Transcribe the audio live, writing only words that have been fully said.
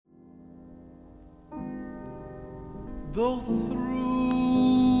Though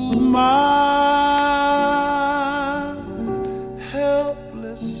through my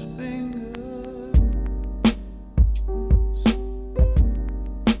helpless fingers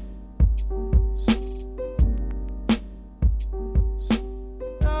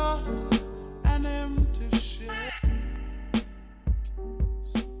dust an empty shell.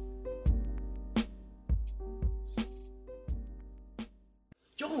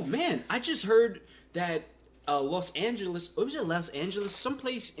 Yo, man, I just heard that Los Angeles, or was it Los Angeles?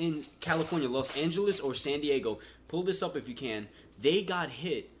 Someplace in California, Los Angeles or San Diego. Pull this up if you can. They got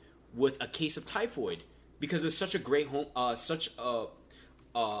hit with a case of typhoid because there's such a great such a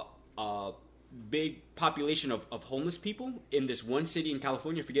big population of homeless people in this one city in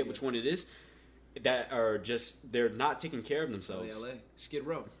California. I forget which one it is. That are just, they're not taking care of themselves. LA, Skid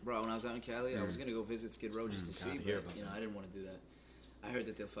Row, bro. When I was out in Cali, I was gonna go visit Skid Row just to see, but I didn't want to do that. I heard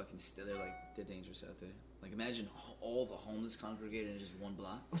that they're dangerous out there. Like, imagine all the homeless congregated in just one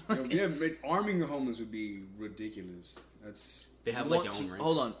block. Arming the homeless would be ridiculous. They have like their own ranks.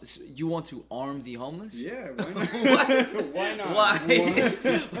 Hold on, so you want to arm the homeless? Yeah, why not? Why not? Why?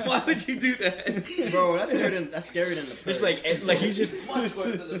 Why would you do that, Bro, that's scarier than the Purge. It's like he just. Much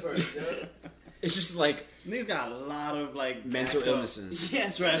worse than the Purge, yo. It's just like Niggas got a lot of like mental backed up- illnesses. Yeah,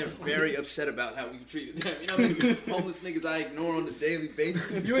 they're very upset about how we treated them. You know what I mean? Homeless niggas I ignore on a daily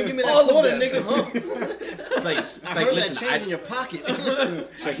basis. You ain't give me All that of quarter, them. nigga, huh? It's like I heard listen, that change in your pocket.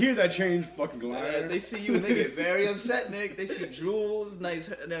 I hear that change, fucking glider. They see you and they get very upset, Nick. They see jewels, nice.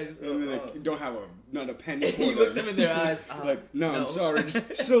 You don't have not a penny for You look them in their eyes. Like, no, I'm sorry.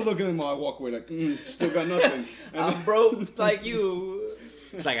 Just still looking at them while I walk away. Like, still got nothing. I'm broke like you.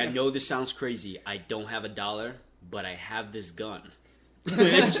 it's like I know this sounds crazy. I don't have $1, but I have this gun. You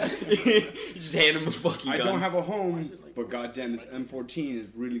just hand him a fucking I gun. don't have a home, but goddamn, this M14 is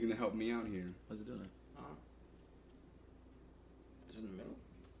really gonna help me out here. What's it doing? Is it in the middle?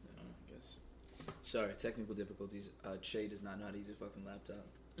 I guess. Sorry, technical difficulties. Che does not know how to use a fucking laptop.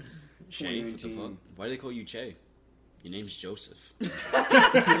 Che? What the 2019. fuck? Why do they call you Che? Your name's Joseph.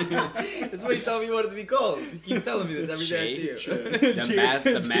 That's what he told me he wanted to be called. He keeps telling me this every day I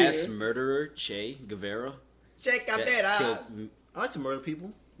see him. The mass murderer, Che Guevara. Che that Cabrera. killed- I like to murder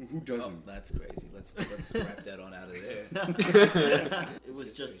people. Who Oh, doesn't? that's crazy. Let's scrap that on out of there. It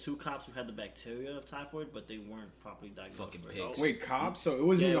was just 2 cops who had the bacteria of typhoid, but they weren't properly diagnosed. Fucking for it. pigs. Wait, cops? So it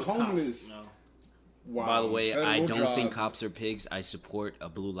wasn't Yeah, it even was cops. homeless. No. Wow. By the way, I Federal don't think jobs. cops are pigs. I support a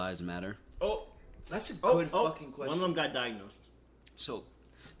Blue Lives Matter. Oh, that's a good fucking question. One of them got diagnosed. So,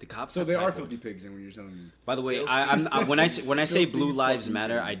 the cops. So have they are typhoid. filthy pigs, then, when you're telling me. By the way, when I say Blue Lives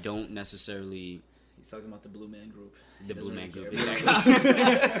Matter, I don't necessarily He's talking about the Blue Man Group. the Blue Man Group. He Exactly.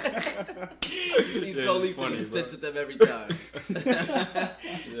 sees Yeah, police it's and funny, he spits bro. at them every time.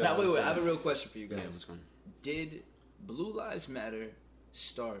 Now, wait. I have a real question for you Yeah, guys. what's going on? Did Blue Lives Matter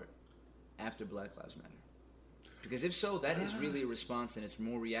start after Black Lives Matter? Because if so, that is really a response, and it's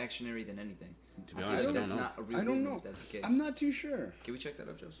more reactionary than anything. To be I feel honest, like I that's don't know. not a real I don't movement know. if that's the case. I'm not too sure. Can we check that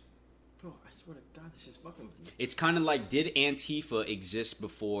out, Joseph? Bro, I swear to God, this is fucking with me. It's kind of like, did Antifa exist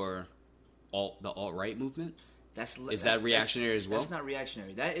before the alt-right movement? Is that reactionary as well? That's not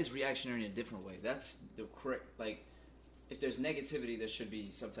reactionary. That is reactionary in a different way. That's the correct, like, if there's negativity, there should be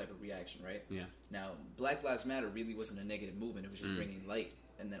some type of reaction, right? Yeah. Now, Black Lives Matter really wasn't a negative movement. It was just bringing light.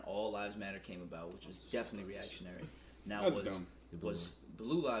 And then All Lives Matter came about, which was definitely reactionary. Now, That's dumb. was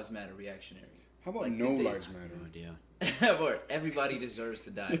Blue Lives Matter reactionary? How about Like, no did they- lives matter? No idea. Or everybody deserves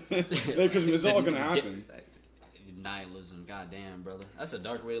to die. Because it's all gonna happen. Nihilism, goddamn, brother. That's a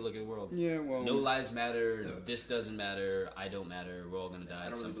dark way to look at the world. Yeah, well. No lives matter. This doesn't matter. I don't matter. We're all gonna die I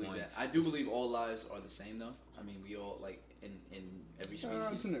at don't some really believe point. that. I do believe all lives are the same, though. I mean, we all, like, in every species.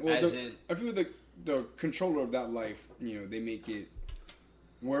 As in- I feel the controller of that life, they make it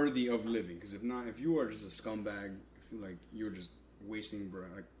worthy of living. Because if not, if you are just a scumbag, I feel like you're just wasting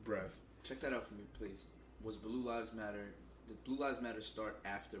breath. Check that out for me, please. Was Blue Lives Matter? Did Blue Lives Matter start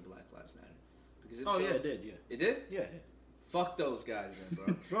after Black Lives Matter? Because if Oh, so, yeah, it did, yeah. It did? Yeah. Fuck those guys,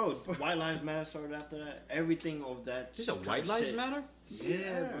 then, bro. Bro, White Lives Matter started after that. Everything of that. Just a kind White of Lives shit. Matter?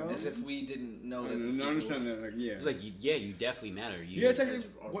 Yeah, bro. As if we didn't know that. I these people- understand that, yeah. It's like, you definitely matter. You, Yeah, it's actually,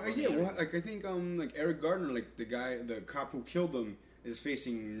 are like I think, like Eric Gardner, like the cop who killed him, is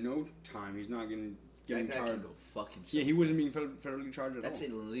facing no time. He's not getting That guy charged. can go fuck himself. Yeah, he wasn't being federally charged at That's all.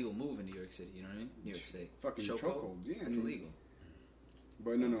 an illegal move in New York City. You know what I mean? New York State. Fucking chokehold, yeah. That's illegal.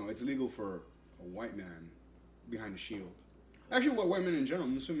 But no, it's illegal for a white man behind a shield. Actually, white man in general.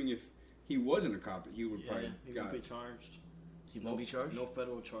 I'm assuming if he wasn't a cop, he would Yeah, probably he got. won't be charged. He won't be charged? No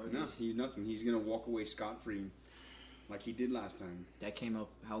federal charges. No, he's nothing. He's gonna walk away scot free. like he did last time. That came up.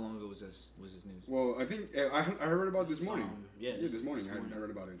 How long ago was this? Was this news? Well, I think I heard about this morning. This morning. I read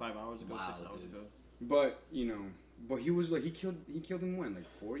about it 5 hours ago, Wow, 6 hours dude. ago. But he was like he killed him when, like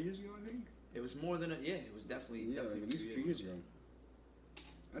 4 years ago, I think. It was more than it was definitely Yeah, like definitely at least a few years ago.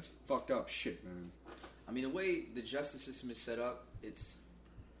 That's fucked up shit, man. I mean, the way the justice system is set up, it's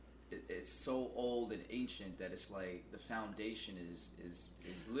so old and ancient that it's like the foundation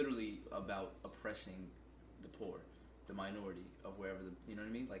is literally about oppressing the poor, the minority of wherever you know what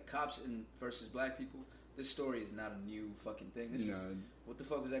I mean. Like cops versus black people. This story is not a new fucking thing. This is what the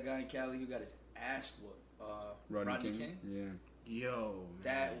fuck was that guy in Cali who got his ass whooped? Rodney King. Yeah. Yo, man.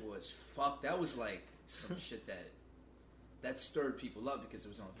 That was fuck. That was like some shit that stirred people up because it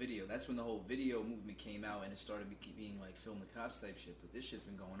was on video. That's when the whole video movement came out and it started being like film the cops type shit. But this shit's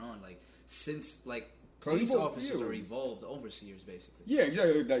been going on like since like police officers are evolved overseers basically. Yeah,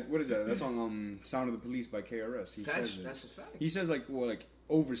 exactly. Like what is that? That's on Sound of the Police by KRS. He says it. That's a fact. He says like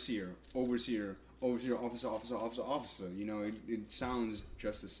overseer, officer. You know, it sounds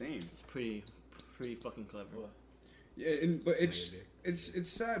just the same. It's pretty fucking clever. Yeah, but it's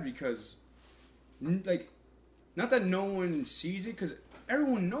sad because like not that no one sees it because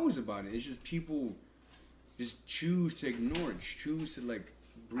everyone knows about it. It's just people just choose to ignore it, choose to like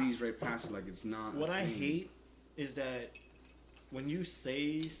breeze right past it like it's not. What I hate is that when you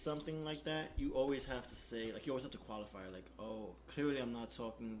say something like that, you always have to say, like, you always have to qualify, like, oh, clearly I'm not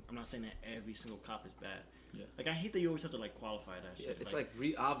saying that every single cop is bad. Yeah. Like, I hate that you always have to, like, qualify that shit. It's like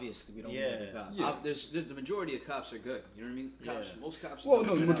obviously we don't Yeah. want a cop. Yeah. There's the majority of cops are good. You know what I mean? Cops, Yeah. most cops. Well,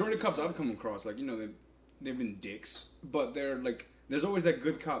 no, the set majority out of cops to I've come across, like, you know, they've been dicks, but they're like, there's always that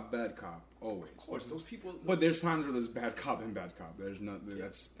good cop, bad cop, always. Of course, those people. But there's times where there's bad cop and bad cop. There's not.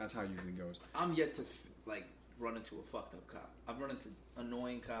 That's how it usually goes. I'm yet to like run into a fucked up cop. I've run into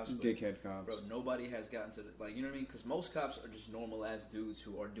annoying cops, but, Dickhead cops. bro. Nobody has gotten to like you know what I mean? Because most cops are just normal ass dudes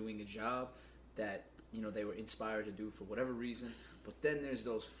who are doing a job that you know they were inspired to do for whatever reason. But then there's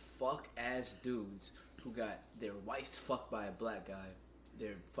those fuck ass dudes who got their wife fucked by a black guy.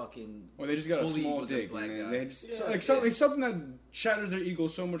 They're fucking. Or they just got a bullied small was a dick, black and guy. they just Yeah, like something that shatters their ego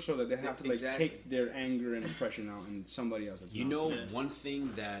so much so that they have to like Exactly. take their anger and oppression out on somebody else. That's You not. know, Yeah. one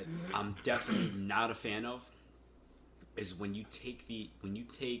thing that I'm definitely not a fan of is when you take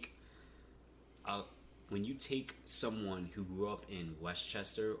someone who grew up in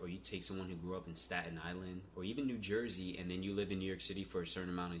Westchester, or you take someone who grew up in Staten Island, or even New Jersey, and then you live in New York City for a certain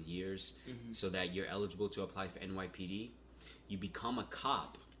amount of years, so that you're eligible to apply for NYPD. You become a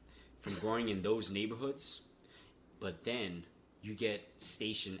cop from growing in those neighborhoods, but then you get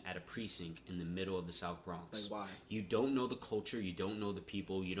stationed at a precinct in the middle of the South Bronx. Like why? You don't know the culture, you don't know the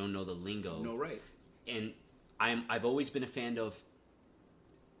people, you don't know the lingo. No right. And I've always been a fan of,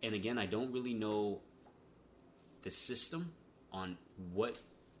 and again, I don't really know the system on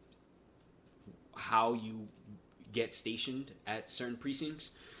how you get stationed at certain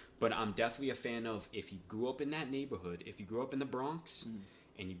precincts, but I'm definitely a fan of if you grew up in that neighborhood, if you grew up in the Bronx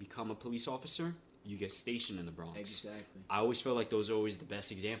and you become a police officer, you get stationed in the Bronx. Exactly. I always feel like those are always the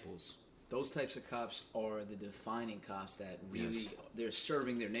best examples. Those types of cops are the defining cops that really Yes. they're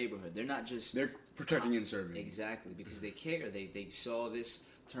serving their neighborhood. They're not just They're protecting and serving. exactly because they care. They saw this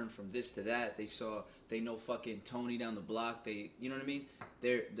turn from this to that. They know fucking Tony down the block. You know what I mean?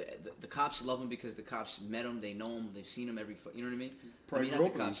 The cops love him because the cops met him. They know him. They've seen him you know what I mean? Probably I mean, grew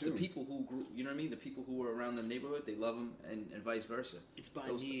not up the with him, cops. The too. people who grew. You know what I mean? The people who were around the neighborhood. They love him, and vice versa. It's by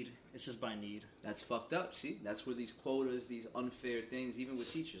Those- need. It's just by need. That's fucked up. See, that's where these quotas, these unfair things, even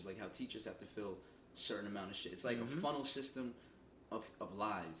with teachers, like how teachers have to fill a certain amount of shit. It's like a funnel system of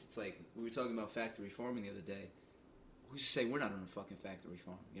lives. It's like we were talking about factory farming the other day. Who's to say we're not on a fucking factory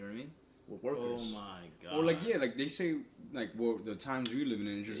farm? You know what I mean? We're workers. Oh my god. Or like like they say the times we live in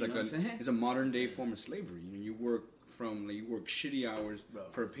is just You like know what I'm saying? it's a modern day form of slavery. You know, you work shitty hours Bro.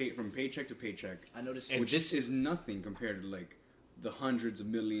 from paycheck to paycheck. I noticed. And Which this is nothing compared to like the hundreds of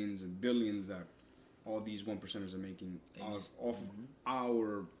millions and billions that all these 1%ers are making off of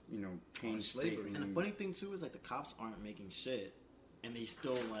our slavery. And the funny thing too is like the cops aren't making shit, and they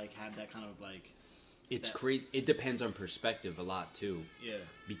still like have that kind of like. It's crazy. It depends on perspective a lot too. Yeah.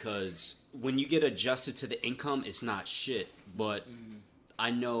 Because when you get adjusted to the income, it's not shit. But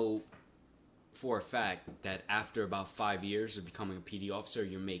I know for a fact that after about 5 years of becoming a PD officer,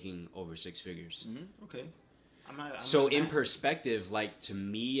 you're making over 6 figures. Okay. I'm So not in mad. perspective, like to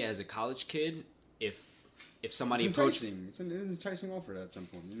me as a college kid, if somebody It's approached enticing. It's an enticing offer at some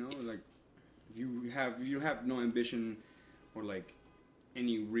point. You know, like if you have no ambition or like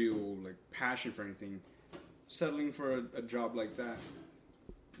any real like passion for anything, settling for a job like that,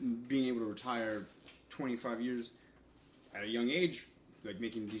 being able to retire 25 years, at a young age, like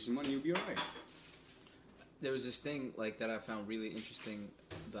making decent money, you'll be alright. There was this thing like that I found really interesting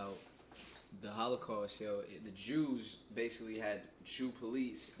about the Holocaust. The Jews basically had Jew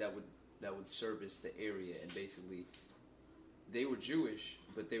police that would service the area, and basically they were Jewish,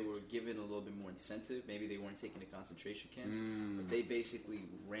 but they were given a little bit more incentive. Maybe they weren't taken to concentration camps, but they basically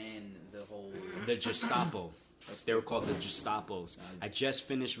ran the whole. The Gestapo. They were called the Gestapos. I just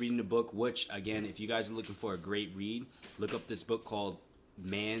finished reading the book, which, again, if you guys are looking for a great read, look up this book called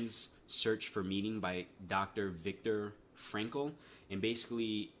Man's Search for Meaning by Dr. Viktor Frankl. And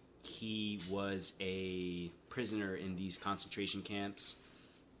basically, he was a prisoner in these concentration camps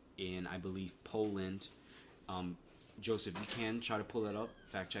in, I believe, Poland. Joseph, you can try to pull that up.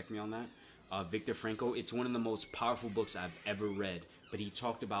 Fact check me on that. Viktor Frankl, it's one of the most powerful books I've ever read. But he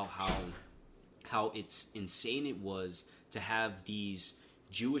talked about how it's insane it was to have these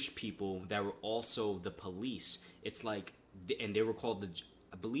Jewish people that were also the police. It's like, and they were called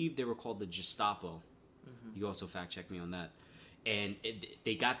I believe they were called the Gestapo. Mm-hmm. You also fact check me on that. And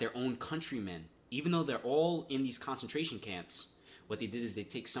they got their own countrymen, even though they're all in these concentration camps. What they did is they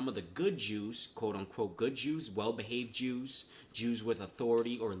take some of the good Jews, quote unquote good Jews, well-behaved Jews, Jews with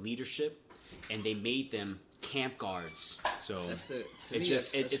authority or leadership, and they made them camp guards. So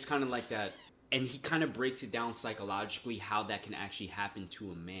it's kind of like that. And he kind of breaks it down psychologically how that can actually happen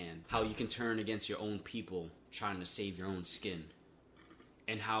to a man. How you can turn against your own people trying to save your own skin.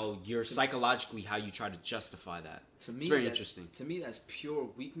 And how you're psychologically, how you try to justify that. It's very interesting. To me, that's pure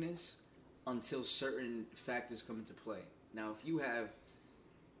weakness until certain factors come into play. Now, if you have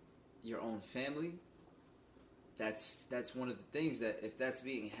your own family, that's one of the things that if that's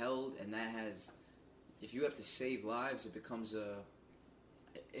being held and if you have to save lives, it becomes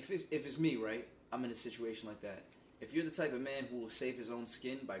if it's me, right? I'm in a situation like that. If you're the type of man who will save his own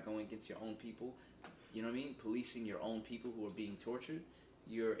skin by going against your own people, you know what I mean? Policing your own people who are being tortured,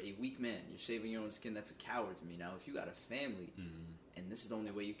 you're a weak man. You're saving your own skin. That's a coward to me. Now, if you got a family, and this is the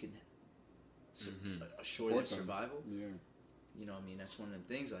only way you can assure their survival, you know what I mean? That's one of them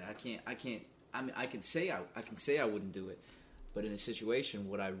things. Like I can say I wouldn't do it, but in a situation,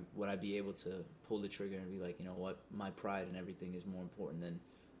 would I be able to pull the trigger and be like, you know what, my pride and everything is more important than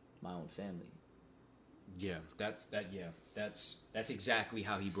my own family? Yeah, that's exactly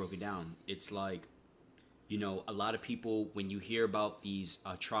how he broke it down. It's like, you know, a lot of people, when you hear about these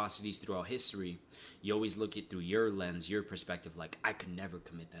atrocities throughout history, you always look at through your lens, your perspective, like, I could never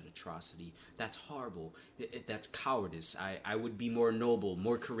commit that atrocity. That's horrible. That's cowardice. I would be more noble,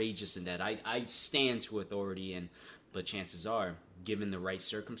 more courageous in that. I stand to authority, but chances are, given the right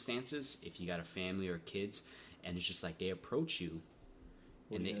circumstances, if you got a family or kids, and it's just like they approach you,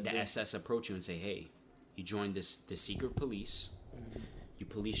 and the SS approach you and say, hey, you joined the secret police, you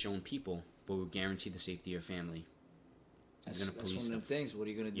police your own people, but we'll guarantee the safety of your family. That's one of them things. What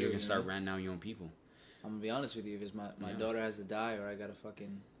are you going to do? You're going to start ratting out your own people. I'm going to be honest with you. If it's my daughter has to die or I got to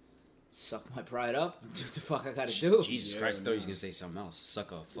fucking suck my pride up, what the fuck I got to do? Jesus Christ, I thought he was going to say something else.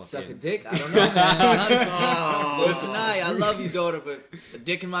 Suck a dick? I don't know, man. Listen, I love you, daughter, but a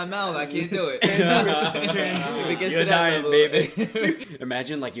dick in my mouth, I can't do it. If it gets You're to that dying, level. baby.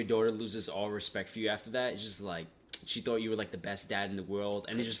 Imagine, like, your daughter loses all respect for you after that. It's just like, she thought you were like the best dad in the world,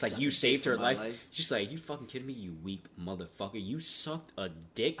 and it's just like you saved her life. She's like, you fucking kidding me, you weak motherfucker? You sucked a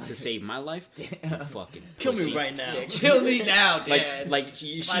dick to save my life? You fucking kill pussy. me right now. Yeah, kill me now, Dad. Like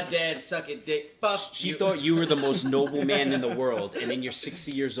my dad sucking dick. Fuck she you. thought you were the most noble man in the world, and then you're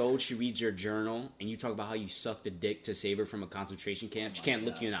 60 years old. She reads your journal, and you talk about how you sucked a dick to save her from a concentration camp. She can't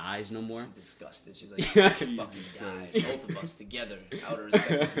look you in the eyes no more. She's disgusted. She's like, fuck these guys, both of us together, out of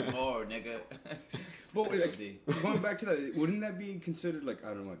respect for more, nigga. But going back to that, wouldn't that be considered like,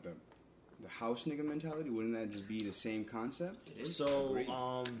 I don't know, like the house nigga mentality? Wouldn't that just be the same concept? It is. So,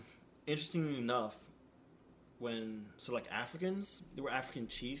 interestingly enough, like Africans, there were African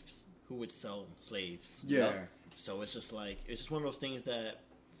chiefs who would sell slaves. Yeah. Yep. So it's just one of those things that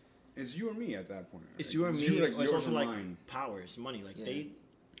it's you or me at that point. It's you or me. Like, it's also like mine. powers, money. Like The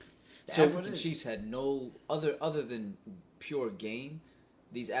African chiefs had no other than pure gain.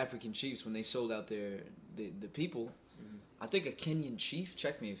 These African chiefs, when they sold out the people, I think a Kenyan chief,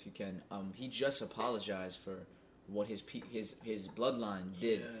 check me if you can, he just apologized for what his bloodline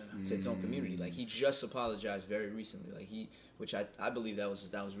did to its own community. Like, he just apologized very recently. Like, which I believe that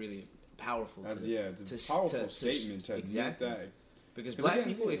was really powerful. It's a powerful statement to exactly admit that. Because black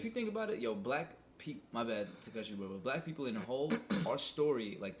people, if you think about it, black people. My bad to cut you, but black people in a whole, our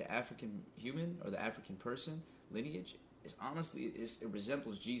story, like the African human or the African person lineage, is honestly it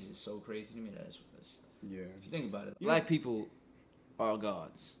resembles Jesus. So crazy to me. That's yeah. If you think about it, black people are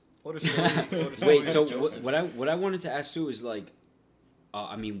gods. Or the story, or the story Wait, of so Joseph. what I wanted to ask too is like,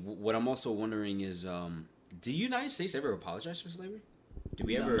 I mean, what I'm also wondering is, did the United States ever apologize for slavery? Did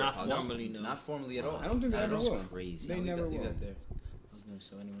we No, ever not apologize? formally, no. Not formally at all. I don't think they Not ever at all. will. Crazy. They Leave never that, leave will. that there. I was gonna,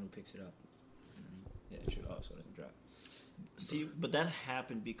 so anyone who picks it up. Yeah, true. Oh, so it doesn't drop. See, but that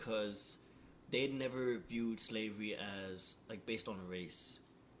happened because they never viewed slavery as like based on race.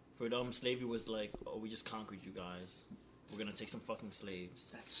 For them, slavery was like, oh, we just conquered you guys. We're gonna take some fucking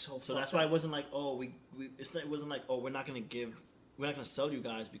slaves. That's so. So that's why it wasn't like, oh, it wasn't like, oh, we're not gonna sell you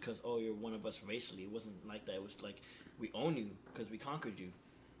guys because oh, you're one of us racially. It wasn't like that. It was like we own you because we conquered you.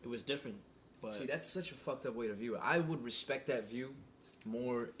 It was different. But See, that's such a fucked up way to view it. I would respect that view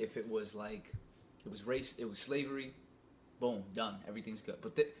more if it was like, it was race, it was slavery, boom, done, everything's good.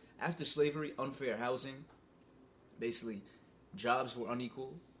 But after slavery, unfair housing, basically, jobs were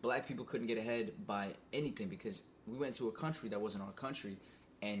unequal. Black people couldn't get ahead by anything because we went to a country that wasn't our country,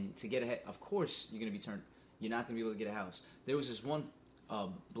 and to get ahead, of course, you're not gonna be able to get a house. There was this one,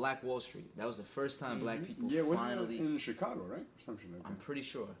 Black Wall Street. That was the first time Black people Yeah, wasn't finally. it in Chicago, right? Something like that. I'm pretty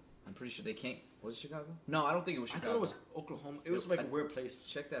sure they can't. Was it Chicago? No, I don't think it was I Chicago. thought it was Oklahoma. It was like a weird place.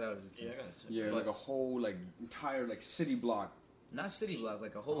 Check that out. If you Yeah, I can. gotta check. Yeah, But- like a whole like entire like city block. Not city block,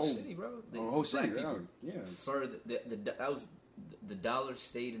 like a whole Whole- city, bro. A whole city, Black right? people. Yeah. For that was the dollar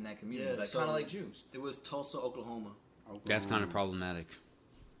stayed in that community, Yeah, like so- kind of like Jews. It was Tulsa, Oklahoma. That's kind of problematic.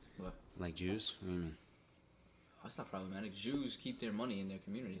 What? Like Jews? What do you mean? That's not problematic. Jews keep their money in their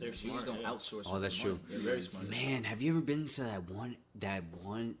community. They're Jews smart, don't yeah. outsource. Oh, with that's their true. money. They're very smart. Man, have you ever been to that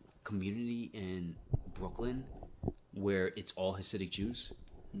one community in Brooklyn where it's all Hasidic Jews?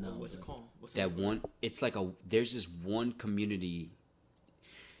 No, what's it called? What's That one, it's like there's this one community.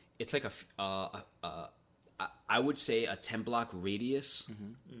 It's like I would say a 10-block radius.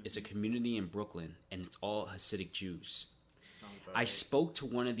 It's a community in Brooklyn, and it's all Hasidic Jews. Sounds I right. spoke to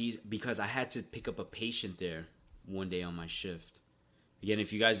one of these because I had to pick up a patient there one day on my shift. Again,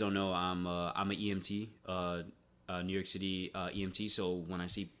 if you guys don't know, I'm an EMT, New York City EMT. So when I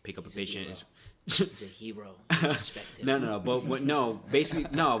see pick up a patient, it's He's a hero. Respect him. no. But what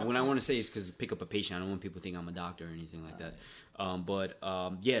I want to say is because pick up a patient. I don't want people to think I'm a doctor or anything like that.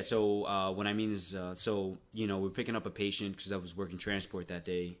 Yeah. So what I mean is, we're picking up a patient because I was working transport that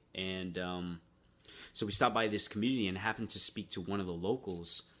day, and so we stopped by this community and happened to speak to one of the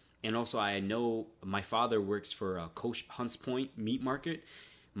locals. And also, I know my father works for Hunts Point Meat Market.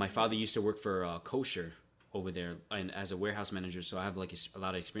 My father used to work for Kosher over there and as a warehouse manager, so I have like a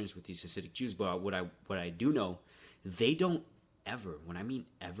lot of experience with these Hasidic Jews. But what I do know, they don't ever, when I mean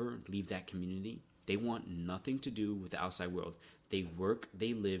ever, leave that community. They want nothing to do with the outside world. They work,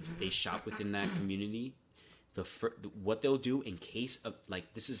 they live, they shop within that community. What they'll do in case of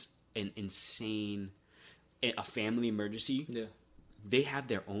like this is an insane, a family emergency. Yeah. They have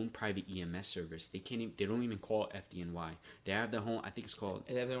their own private EMS service. They don't even call FDNY. They have their own. I think it's called.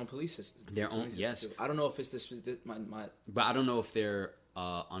 They have their own police system. Their own, Police yes. system, too. I don't know if it's this my. But I don't know if they're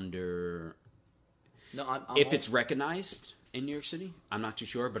under. No, I'm If it's recognized in New York City, I'm not too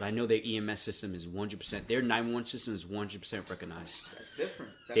sure. But I know their EMS system is 100%. Their 911 system is 100% recognized, That's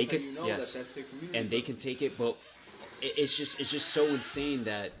different. That's They how could- you know yes. that's their community. and they can take it. But it's just so insane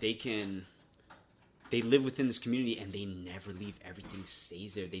that they can. They live within this community and they never leave. Everything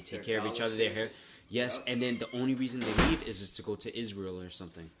stays there. They take Their care of each dollar other. Their stays hair. there. Yes, Yep. and then the only reason they leave is to go to Israel or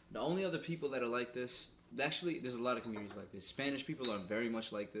something. The only other people that are like this, actually, there's a lot of communities like this. Spanish people are very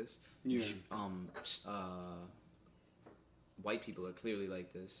much like this. Yeah. White people are clearly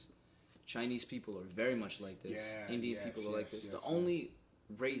like this. Chinese people are very much like this. Yeah, Indian yes, people are like yes, this. yes, The only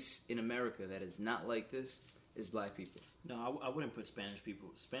race in America that is not like this is black people. No, I wouldn't put Spanish people.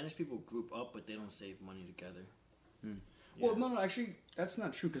 Spanish people group up, but they don't save money together. Well, no, actually, that's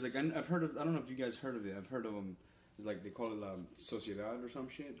not true. Because like I've heard of. I don't know if you guys heard of it. I've heard of them. It's like they call it sociedad or some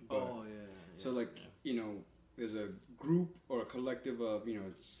shit. But, Oh yeah. So like there's a group or a collective of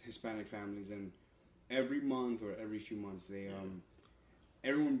Hispanic families, and every month or every few months they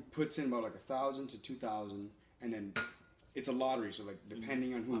everyone puts in about like 1,000 to 2,000, and then it's a lottery. So like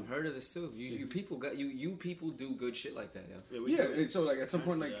depending on who. I've heard of this too. You people got you people do good shit like that, yeah. we Yeah, do it. and so like at some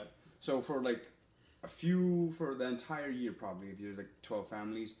point Honestly, like so for like a few for the entire year probably if there's like 12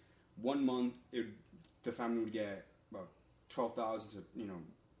 families, 1 month the family would get about 12,000 to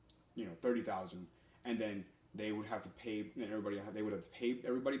 30,000, and then they would have to pay they would have to pay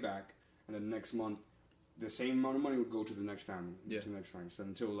everybody back, and then next month the same amount of money would go to the next family, Yeah. to the next family, so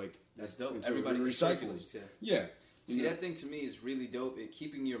until like That's dope. until Everybody it recycles. Yeah. Yeah. you See, know? that thing to me is really dope.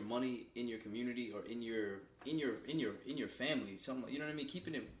 Keeping your money in your community or in your family. Some, you know what I mean?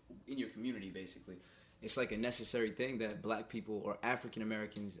 Keeping it in your community, basically. It's like a necessary thing that black people or African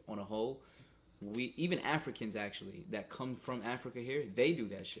Americans on a whole, even Africans actually that come from Africa here, they do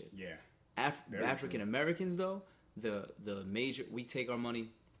that shit. Yeah. Very African Americans though, the major, we take our money.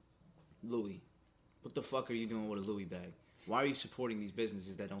 Louis, what the fuck are you doing with a Louis bag? Why are you supporting these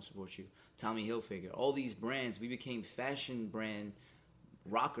businesses that don't support you? Tommy Hilfiger, all these brands, we became fashion brand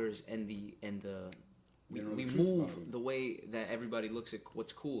rockers, and we move the way that everybody looks at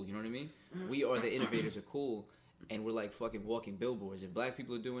what's cool. You know what I mean? We are the innovators of cool, and we're like fucking walking billboards. If black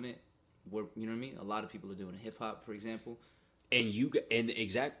people are doing it, you know what I mean? A lot of people are doing it. Hip hop, for example. And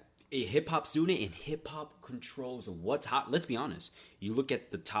hip hop's doing it, and hip hop controls what's hot. Let's be honest. You look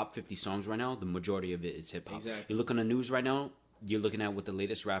at the top 50 songs right now, the majority of it is hip hop. Exactly. You look on the news right now, you're looking at what the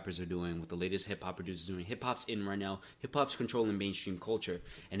latest rappers are doing, what the latest hip hop producers are doing. Hip hop's in right now. Hip hop's controlling mainstream culture,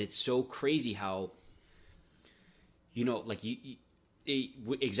 and it's so crazy how, like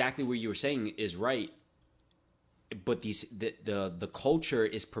exactly what you were saying is right. But the culture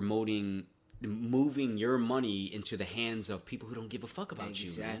is promoting moving your money into the hands of people who don't give a fuck about you,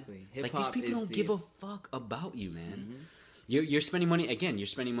 man. Exactly. Like, these people don't give a fuck about you, man. You're spending money again. You're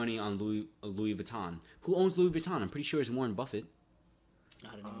spending money on Louis Vuitton. Who owns Louis Vuitton? I'm pretty sure it's Warren Buffett.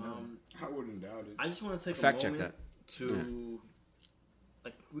 I don't even know. I wouldn't doubt it. I just want to take Fact a check moment that. to,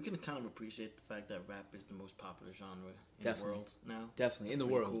 like, we can kind of appreciate the fact that rap is the most popular genre in Definitely. the world now. Definitely in the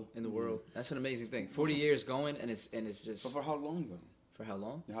That's pretty world. cool. In the world, that's an amazing thing. 40 years going, and it's just But for how long though? for how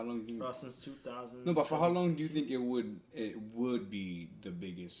long? How long do you think? Since 2000. No, but for how long do you think it would be the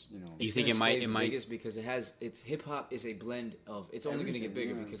biggest? You know. You It's think gonna it might- stay it the might- biggest because it's hip hop is a blend of. It's only going to get Everything,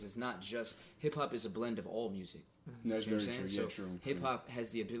 bigger yeah. because it's not just hip hop is a blend of all music. That's You know very what I'm true. saying? Yeah, So true. hip hop has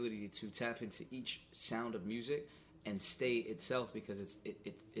the ability to tap into each sound of music and stay itself because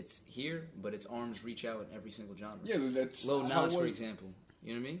it's here, but its arms reach out in every single genre. Yeah, that's Lil how Nas, it for was. example.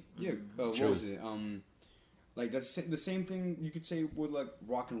 You know what I mean? Yeah, what True. was it? Like that's the same thing you could say with like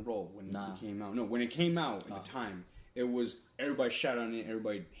rock and roll when Nah. it came out. No, when it came out at Oh. the time, it was everybody shot on it,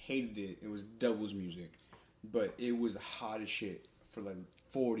 everybody hated it. It was devil's music, but it was the hottest shit for like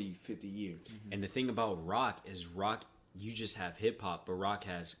 40, 50 years. And the thing about rock is you just have hip hop, but rock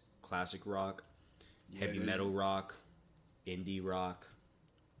has classic rock, heavy there's- metal rock, indie rock.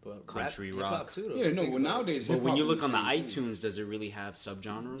 But Country hip-hop rock. too, though. Yeah, no, Think well about it. nowadays. But when hip-hop you is look the on the same thing. iTunes, does it really have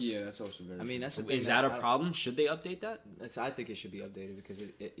subgenres? Yeah, that's also very. I mean, that's the thing. Is that a I- problem? Should they update that? I think it should be updated because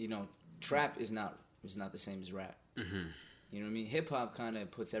trap is not the same as rap. Mm-hmm. You know what I mean? Hip hop kind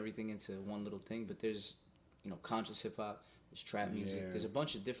of puts everything into one little thing, but there's conscious hip hop, there's trap music, Yeah. there's a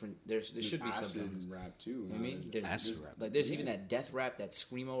bunch of different. There should be acid something. rap too. You know what I mean? There's, Acid there's- rap. like there's Yeah. even that death rap, that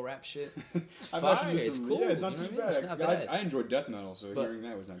screamo rap shit. I've fire, actually it's listened- cool, Yeah, it's you not know too what I mean? bad. It's not bad. I enjoy death metal, so But- hearing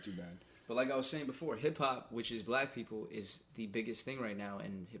that was not too bad. But like I was saying before, hip hop, which is black people, is the biggest thing right now,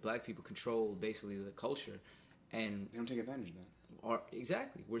 and black people control basically the culture, and They don't take advantage of that.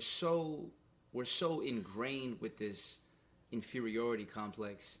 exactly we're so ingrained with this inferiority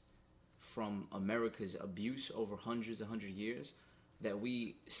complex from America's abuse over hundred years that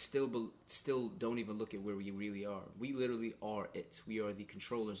we still don't even look at where we really are. We literally are it. We are the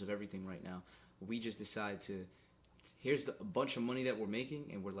controllers of everything right now. We just decide to here's a bunch of money that we're making,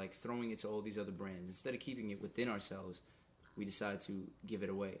 and we're like throwing it to all these other brands instead of keeping it within ourselves. We decide to give it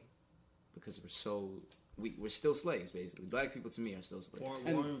away because we're still slaves, basically. Black people, to me, are still slaves.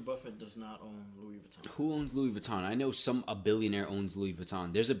 Warren Buffett does not own Louis Vuitton. Who owns Louis Vuitton? I know a billionaire owns Louis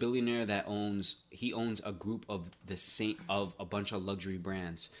Vuitton. There's a billionaire that owns a group of a bunch of luxury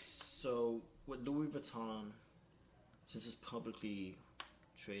brands. So with Louis Vuitton, since it's publicly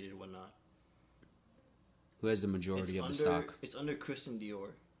traded and whatnot, Who has the majority of the stock? It's under Christian Dior.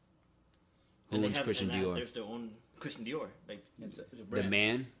 Who And they owns have- Christian and Dior? There's their own Christian Dior. Like it's a The brand.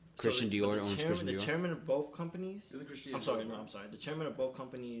 man, Christian So Dior, the owns chairman- Christian The Dior. chairman of both companies. Isn't Christian I'm sorry, Dior- no, I'm sorry. The chairman of both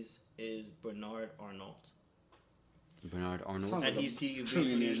companies is Bernard Arnault, Bernard Arnold. Sounds and like a he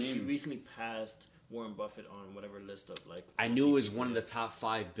trillionaire name. recently passed Warren Buffett on whatever list of like. I knew it was one of the top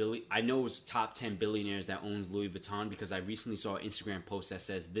 5 billion. I know it was top 10 billionaires that owns Louis Vuitton because I recently saw an Instagram post that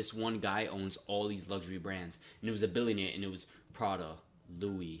says this one guy owns all these luxury brands, and it was a billionaire, and it was Prada,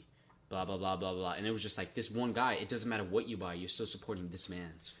 Louis, blah blah blah blah blah, and it was just like this one guy. It doesn't matter what you buy, you're still supporting this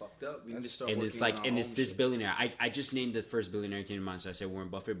man. It's fucked up. We need to start And working it's like, on our and it's own this shit. billionaire. I just named the first billionaire that came to mind, so I said Warren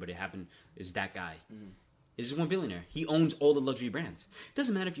Buffett, but it happened is that guy. It's just one billionaire. He owns all the luxury brands.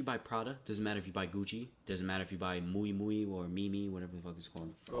 Doesn't matter if you buy Prada. Doesn't matter if you buy Gucci. Doesn't matter if you buy Mui Mui or Mimi, whatever the fuck it's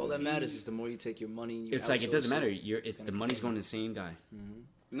called. All that matters is the more you take your money and you It's like it doesn't outsource matter. it, It's the gonna money's continue. going to the same guy.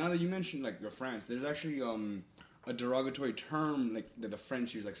 Now that you mentioned like France, there's actually a derogatory term like that the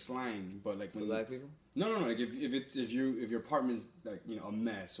French use, like slang, but like when Black people. No. Like if your apartment's like a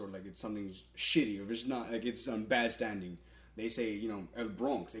mess or like it's something shitty or if it's not like it's bad standing, they say El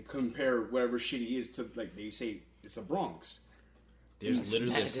Bronx. They compare whatever shitty is to like they say it's the Bronx. There's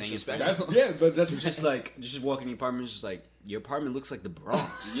literally mad a saying in disrespectful. French. But that's Just like just walking in the apartment, it's just like your apartment looks like the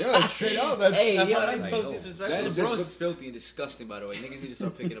Bronx. yeah, straight up. That's Hey, that's yo, what that's I'm so saying. disrespectful. That The is Bronx just- is filthy and disgusting, by the way. Niggas need to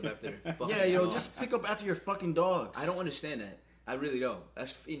start picking up after their fucking Yeah, yo, dogs. just pick up after your fucking dogs. I don't understand that. I really don't.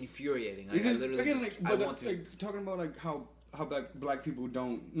 That's infuriating. It's I just, literally again, just, like, I but want to. like talking about like how black people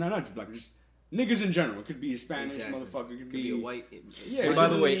don't not just black, just niggas in general. It could be a Spanish Exactly. motherfucker. It could be a white. Yeah, And it by the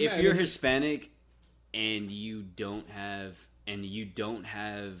doesn't way, really if matter. you're It's just- Hispanic and you don't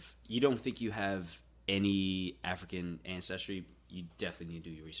think you have any African ancestry, you definitely need to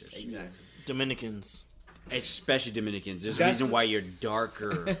do your research. Exactly. Dominicans. Especially Dominicans. There's a That's- reason why you're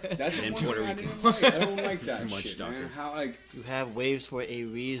darker That's the than one Puerto thing I didn't Ricans. like. I don't like that Much shit, darker. man. How like You have waves for a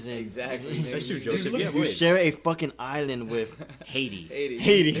reason. Exactly. That's true, nigga. Joseph. Look, Yeah, you waves. share a fucking island with Haiti.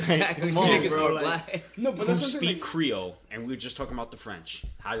 Haiti. Exactly. Come on, Niggas bro, are like- black. no, but Who that's something speak like, Creole, and we were just talking about the French.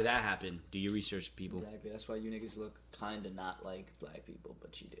 How did that happen? Do your research, people. Exactly. That's why you niggas look kind of not like black people,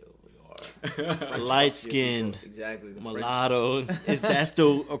 but you do. You are. Light skinned, Exactly. The mulatto. Is that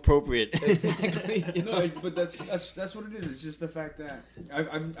still appropriate? French. Exactly. you know? no, but that's what it is. It's just the fact that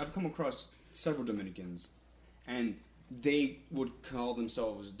I've come across several Dominicans, and they would call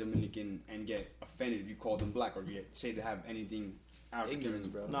themselves Dominican and get offended if you call them black or say they have anything African. Ignorance,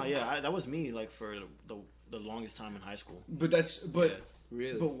 bro. No, yeah, that was me. Like for the longest time in high school. But Yeah.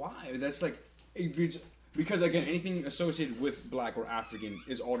 Really? But why? That's like it's because again, anything associated with black or African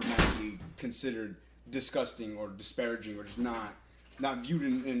is automatically considered disgusting or disparaging or just not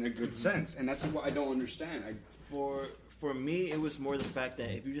viewed in a good sense, and that's what I don't understand. For me, it was more the fact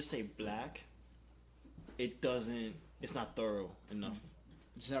that if you just say black, it's not thorough enough.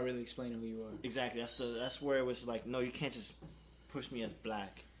 It's not really explaining who you are. Exactly. That's where it was like, no, you can't just push me as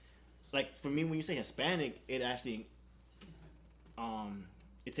black. Like for me, when you say Hispanic, it actually,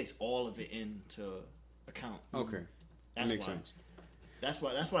 it takes all of it into account. Okay, That's that makes why. sense.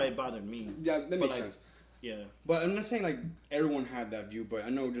 That's why it bothered me. Yeah, that makes like, sense. Yeah. But I'm not saying like everyone had that view, but I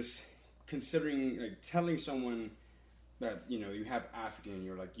know just considering like telling someone that you have African and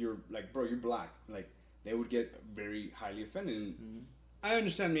you're like bro, you're black, like they would get very highly offended. And I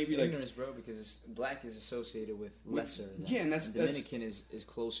understand maybe like Ignorance, bro, because black is associated with lesser. Than, yeah, and that's Dominican is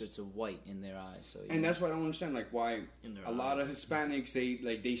closer to white in their eyes. So and that's why I don't understand like why In their a lot of eyes. Hispanics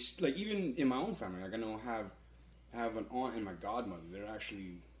they even in my own family, like I know have an aunt and my godmother, they're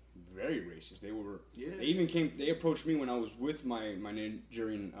actually very racist. They approached me when I was with my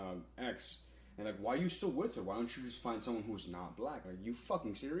Nigerian ex, and like, why are you still with her? Why don't you just find someone who's not black? Like, you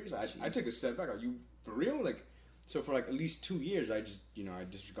fucking serious? I took a step back. Are you for real? Like, so for like at least 2 years, I just I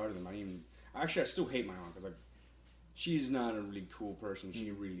disregarded them. I still hate my aunt because like she's not a really cool person.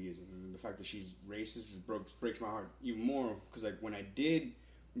 She really isn't. And the fact that she's racist just breaks my heart even more because like when I did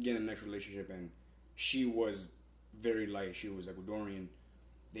get in the next relationship and she was very light, she was Ecuadorian,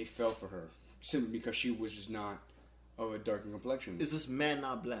 they fell for her simply because she was just not of a darker complexion. Is this man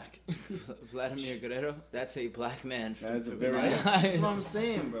not black? Vladimir Guerrero, that's a black man. That's a from very- my That's eyes. what I'm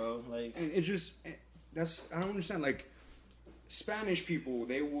saying, bro. Like, And it just I don't understand. Like Spanish people,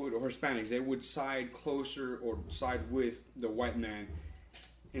 or Hispanics, they would side closer or side with the white man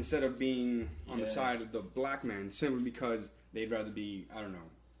instead of being on the Yeah. side of the black man, simply because they'd rather be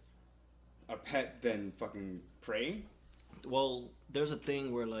a pet than fucking prey. well, there's a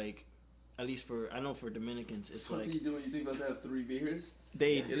thing where like, at least I know for Dominicans, it's What are like you doing? You think about to have 3 beers?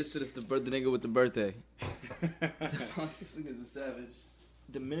 they Yeah, this is the nigga with the birthday. This nigga's a savage.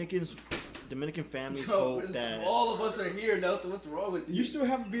 Dominican families Bro, hope it's- that. all of us are here, Nelson. What's wrong with you? You still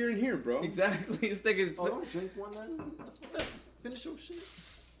have a beer in here, bro. Exactly. This nigga's. Oh, don't drink one then. Finish your shit.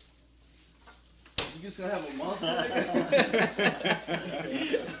 You just gonna have a monster? nigga?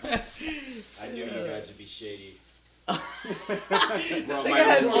 I knew you guys would be shady. This nigga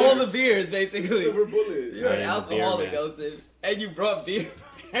has all the beers, basically. Silver bullet. You're I an am a beer alcoholic, man. Nelson. And you brought beer.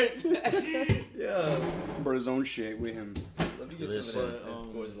 Yeah. Brought his own shit with him. Let me get some Listen. of that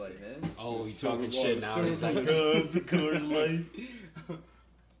Coors Light, man. Oh, you Silver talking bullet, shit now. silver He's like, bullet.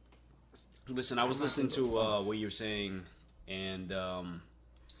 listen, I was listening to what you were saying, and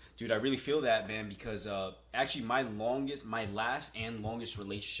dude, I really feel that, man, because actually my last and longest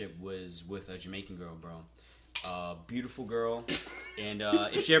relationship was with a Jamaican girl, bro. Beautiful girl, and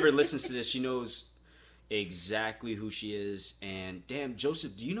if she ever listens to this, she knows exactly who she is. And damn,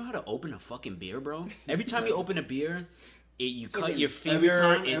 Joseph, do you know how to open a fucking beer, bro? Every time you open a beer, you cut your finger,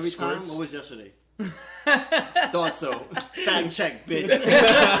 it every time. squirts. What was yesterday? Thought so. Fact check, bitch.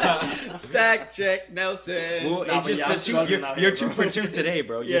 Fact check, Nelson. Well, Nah, it's but just yeah, I'm the two. struggling You're, out you're here, 2 bro. for 2 today,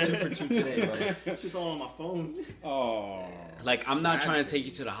 bro. You're Yeah. 2 for 2 today, bro. It's just all on my phone. Oh. Like, I'm not trying to take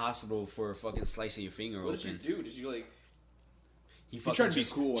you to the hospital for a fucking slice of your finger What did you open. do? Did you like? He tried fucking to be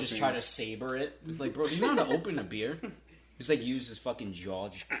just, cool, I just think. try to saber it. It's like, bro, do you know how to open a beer? Just like use his fucking jaw,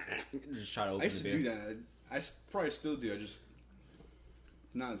 just try to open I used a to beer. do that. Probably still do. I just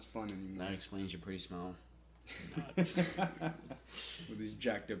it's not as fun anymore. That explains your pretty smile. With these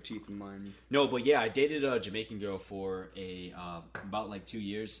jacked up teeth in mine. No, but yeah, I dated a Jamaican girl for about like 2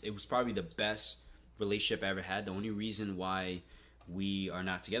 years. It was probably the best relationship I ever had. The only reason why we are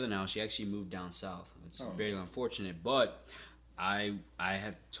not together now, she actually moved down south. It's very unfortunate, but I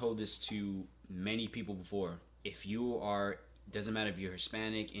have told this to many people before. If you are, doesn't matter if you're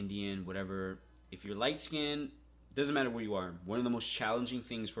Hispanic, Indian, whatever, if you're light skinned, doesn't matter where you are. One of the most challenging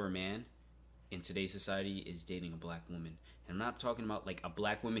things for a man in today's society is dating a black woman. And I'm not talking about like a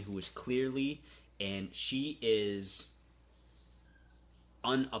black woman who is clearly, and she is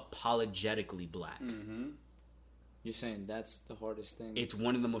unapologetically black. You're saying that's the hardest thing. It's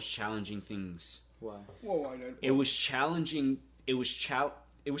one of the most challenging things. Why? Whoa, It was challenging. It was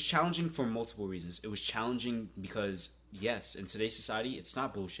challenging for multiple reasons. It was challenging because yes, in today's society, it's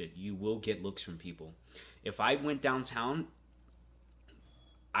not bullshit. You will get looks from people. If I went downtown,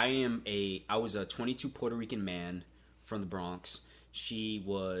 I was a 22 Puerto Rican man from the Bronx. She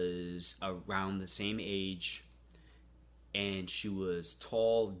was around the same age, and she was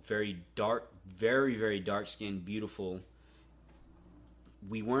tall, very dark, very, very dark skinned, beautiful.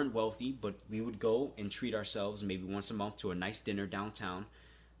 We weren't wealthy, but we would go and treat ourselves maybe once a month to a nice dinner downtown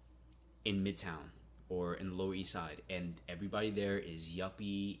in Midtown or in the Lower East Side. And everybody there is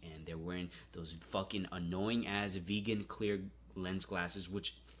yuppie, and they're wearing those fucking annoying ass vegan clear lens glasses,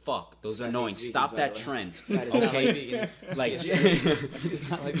 which fuck, those are Scott annoying. hates Stop vegans, that by the way. trend. Scott is not like Okay? vegans. Like, It's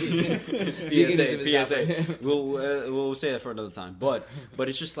not like vegans. Veganism is not PSA. for him. We'll say that for another time. But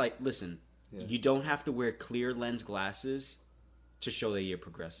it's just like, listen, Yeah. you don't have to wear clear lens glasses to show that you're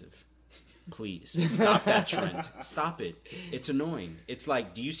progressive. Please stop that trend. Stop it. It's annoying. It's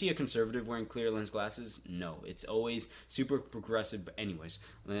like, do you see a conservative wearing clear lens glasses? No. It's always super progressive. But anyways,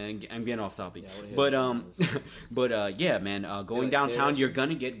 I'm getting off topic. Yeah, I wanna hear But yeah, man. Going like downtown, stereotypes? you're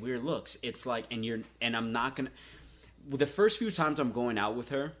gonna get weird looks. It's like, and I'm not gonna. Well, the first few times I'm going out with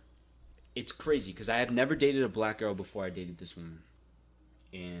her, it's crazy because I have never dated a black girl before I dated this woman,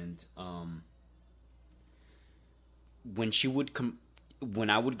 and when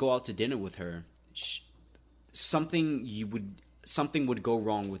I would go out to dinner with her, something would go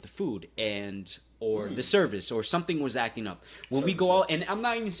wrong with the food or the service, or something was acting up. When we go out, and I'm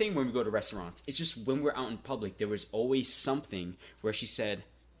not even saying when we go to restaurants, it's just when we're out in public, there was always something where she said,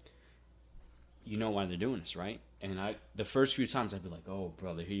 "You know why they're doing this, right?" And the first few times I'd be like, "Oh,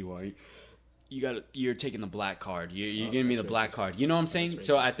 brother, here you are. You're taking the black card. You're giving me the black card." You know what I'm saying?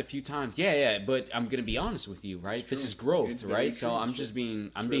 So at the few times, yeah. But I'm gonna be honest with you, right? This is growth, It's very right? true. So I'm It's just true.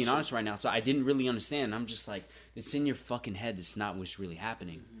 being honest right now. So I didn't really understand. I'm just like, it's in your fucking head. It's not what's really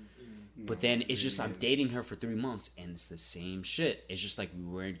happening. But then it's just I'm dating her for 3 months and it's the same shit. It's just like we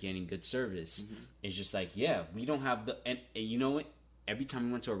weren't getting good service. It's just like, yeah, we don't have and you know what? Every time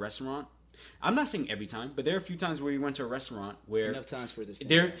we went to a restaurant, I'm not saying every time, but there are a few times where we went to a restaurant where Enough times for this. thing.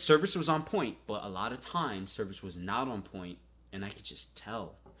 their service was on point, but a lot of times service was not on point, and I could just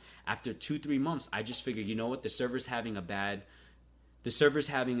tell. After 2-3 months, I just figured, you know what, the server's having a bad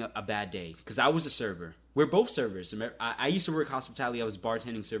day, because I was a server. We're both servers. I used to work hospitality. I was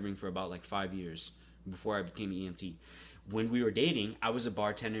bartending, serving for about like 5 years before I became an EMT. When we were dating, I was a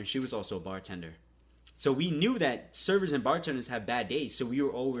bartender, and she was also a bartender. So we knew that servers and bartenders have bad days, so we were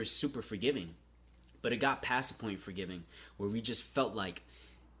always super forgiving. But it got past the point of forgiving, where we just felt like,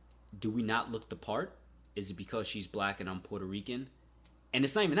 do we not look the part? Is it because she's black and I'm Puerto Rican? And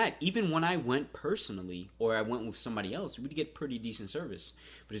it's not even that. Even when I went personally, or I went with somebody else, we'd get pretty decent service.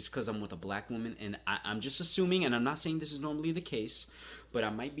 But it's because I'm with a black woman, and I'm just assuming, and I'm not saying this is normally the case, but I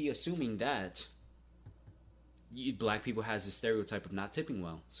might be assuming that black people has this stereotype of not tipping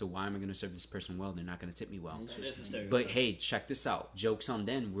well. So why am I going to serve this person well? They're not going to tip me well. That is a stereotype. But hey, check this out. Joke's on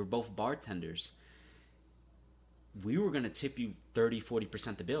them. We're both bartenders. We were going to tip you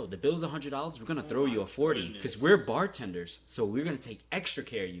 30-40% the bill. The bill's $100. We're going to throw you a 40 because we're bartenders. So we're going to take extra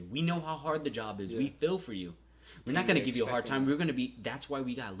care of you. We know how hard the job is. We feel for you. We're not going to give you a hard time. We're going to be, that's why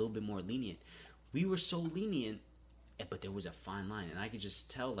we got a little bit more lenient. We were so lenient, but there was a fine line. And I could just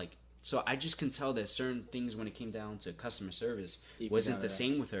tell, like, so I just can tell that certain things when it came down to customer service wasn't the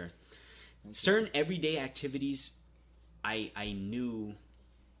same with her. Certain everyday activities, I knew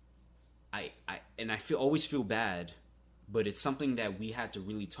I always feel bad, but it's something that we had to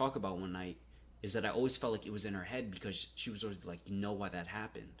really talk about one night. Is that I always felt like it was in her head because she was always like, you know why that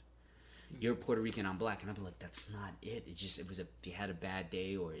happened? You're Puerto Rican, I'm black, and I'd be like, that's not it. They had a bad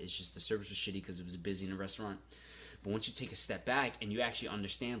day, or it's just the service was shitty because it was busy in the restaurant. But once you take a step back and you actually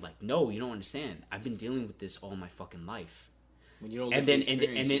understand, like, no, you don't understand. I've been dealing with this all my fucking life. When you don't And live then the and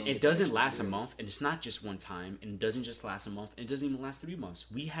experience, you then don't it get to doesn't actually last see a it. month, and it's not just one time, and it doesn't just last a month, and it doesn't even last 3 months.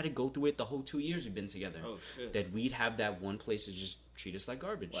 We had to go through it the whole 2 years we've been together. Oh shit. That we'd have that one place to just treat us like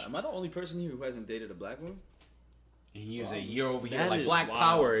garbage. Wow, am I the only person here who hasn't dated a black woman? And you're over here That like is black wild.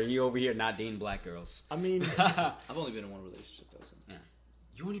 power, and you're over here not dating black girls. I mean, I've only been in one relationship though. So.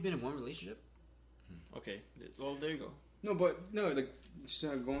 You only been in one relationship? okay. Well, there you go. No, but no, like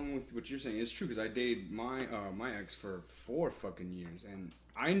going with what you're saying, it's true because I dated my my ex for 4 fucking years, and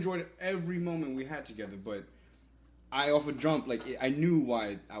I enjoyed every moment we had together. But I off a jump, like I knew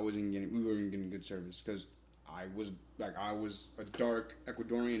why we weren't getting good service because I was a dark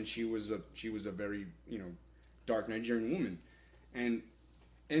Ecuadorian, she was a very dark Nigerian woman, and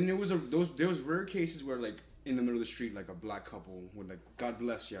it was there was rare cases where like in the middle of the street like a black couple would like, God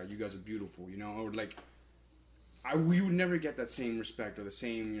bless you guys are beautiful, or like. We would never get that same respect or the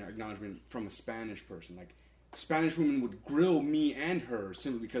same acknowledgement from a Spanish person. Like, Spanish women would grill me and her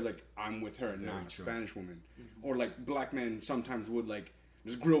simply because like I'm with her, not a Spanish woman. Mm-hmm. Or like black men sometimes would like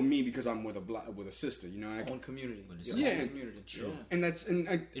just grill me because I'm with a sister. Like, Own community. Yeah. Community. True. Yeah. and that's It'd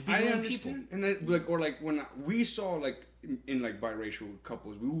be I your own understand. And that like or like when we saw like in like biracial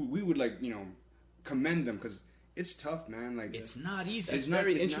couples, we would like commend them because. It's tough, man. Like It's not easy. It's not-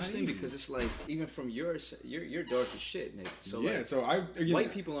 very it's not interesting easy. because it's like even from you're dark as shit, Nick. So yeah, like, so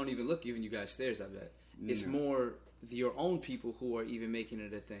white people don't even look giving you guys stares. I bet it's No. more your own people who are even making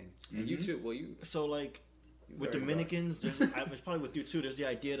it a thing. And you too. Well, you So like with very Dominicans, it's probably with you too. There's the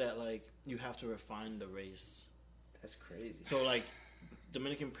idea that like you have to refine the race. that's crazy. So like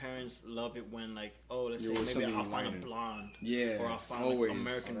Dominican parents love it when like, oh, let's You're say with maybe something I'll find a lighter. blonde, Yeah, or I'll find always. like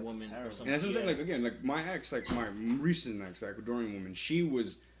American Oh, that's woman or terrible. something. And that's what I'm saying. Yeah. Like again, like my ex, like my recent ex, the Ecuadorian woman, she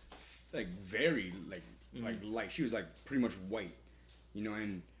was like very like light. She was like pretty much white,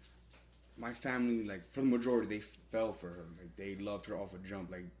 and my family, like for the majority, they fell for her. Like they loved her off a jump.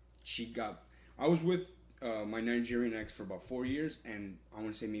 Like I was with my Nigerian ex for about 4 years, and I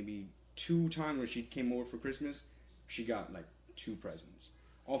want to say maybe 2 times when she came over for Christmas, she got like 2 presents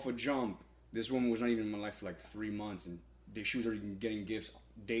off a jump. This woman was not even in my life for like 3 months, and she was already getting gifts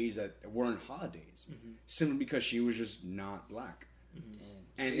days that weren't holidays, simply because she was just not black.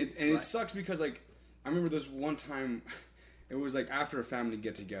 And it sucks because like I remember this one time, it was like after a family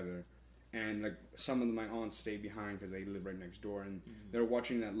get together, and like some of my aunts stayed behind because they live right next door, and they were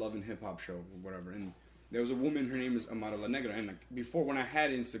watching that Love and Hip Hop show or whatever, and there was a woman, her name is Amara La Negra, and like before when I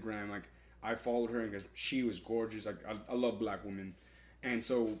had Instagram, like I followed her because she was gorgeous. Like I love black women, and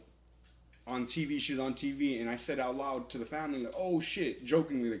so on TV, she was on TV, and I said out loud to the family, like, "Oh shit,"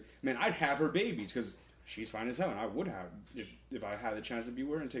 jokingly, like, "Man, I'd have her babies because she's fine as hell, and I would have if I had the chance to be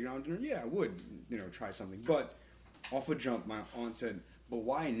with her and take her out to dinner. Yeah, I would, try something." But off a jump, my aunt said, "But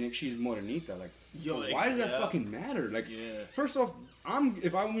why, Nick? She's morenita. Like, why does that yeah. fucking matter? Like, Yeah. first off,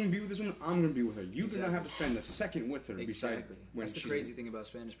 if I want to be with this woman, I'm gonna be with her. You do not have to spend a second with her. Besides Exactly. when That's the she's- crazy thing about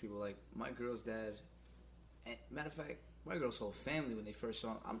Spanish people. Like my girl's dad, and matter of fact, my girl's whole family when they first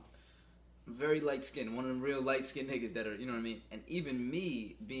saw him, I'm very light skinned, one of them real light skinned niggas that are, you know what I mean. And even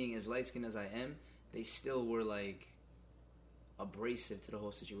me being as light skinned as I am, they still were like abrasive to the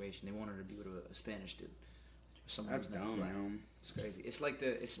whole situation. They wanted to be with a Spanish dude. Someone That's who's not dumb, black. It's crazy. It's like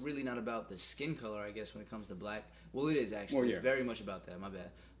it's really not about the skin color, I guess, when it comes to black. Well, it is actually. Well, It's yeah. very much about that. My bad.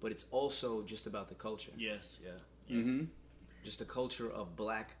 But it's also just about the culture. Yes, yeah. Mm-hmm. Just the culture of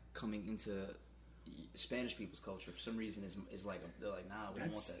black coming into Spanish people's culture for some reason is like they're like, nah, we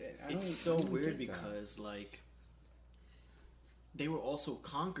don't want that. It's so weird because like they were also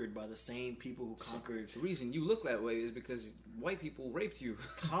conquered by the same people who conquered The reason you look that way is because white people raped you.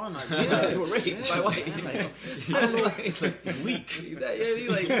 colonized. Yeah, you were raped by white. I don't know. It's like weak. Exactly.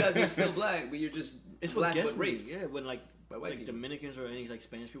 Yeah, like you guys are still black, but you're just It's black what gets but me. raped. Yeah, when like By white like people. Dominicans or any like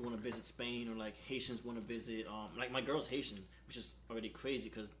Spanish people want to visit Spain, or like Haitians want to visit. Like my girl's Haitian, which is already crazy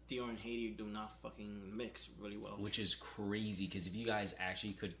because DR and Haiti do not fucking mix really well. Which is crazy because if you guys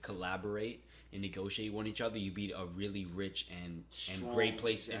actually could collaborate and negotiate with each other, you'd be a really rich and Strong, great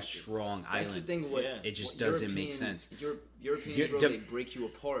place and exactly. strong That's island. the thing. What Yeah. It just what doesn't make sense. Europeans, You're bro, dem- they break you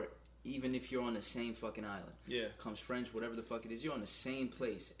apart, even if you're on the same fucking island. Yeah. Comes French, whatever the fuck it is, you're on the same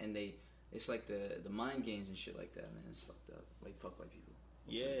place, and it's like the mind games and shit like that, man. It's fucked up. Like fuck white people.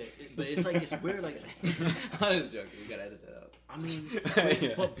 Yeah, but it's like it's weird. Like, I was joking. We gotta edit that out. I mean,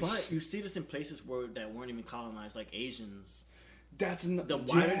 Yeah. but you see this in places where that weren't even colonized, like Asians. That's not The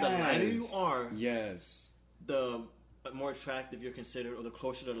lighter you are, Yes. the more attractive you're considered, or the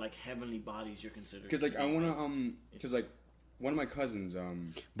closer to like heavenly bodies you're considered. Because like I wanna because like one of my cousins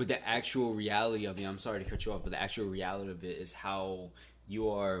But the actual reality of it, I'm sorry to cut you off, but the actual reality of it is how you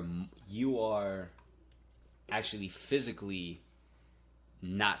are actually physically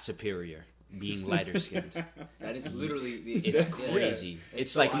not superior, being lighter skinned. That is literally the It's yeah. crazy. It's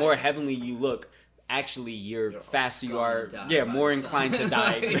It's so like high. more heavenly you look. Actually, you're faster you gonna are. die Yeah, by more the sun. inclined to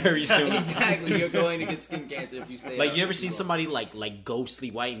die very soon. Exactly. You're going to get skin cancer if you stay. Like up you ever too seen long. somebody like ghostly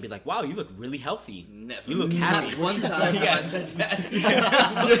white and be like, "Wow, you look really healthy. Never. You look Not happy." one time have I Yes. said that.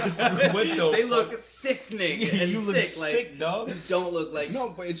 What the They fuck? look sickening and You look sick. Like sick, dog. you don't look like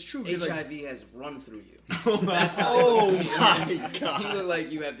no, but it's true. 'cause, like, HIV has run through you. Oh That's how oh they look. my god, You look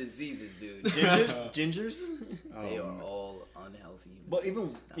like you have diseases, dude. gingers. They are all unhealthy. But even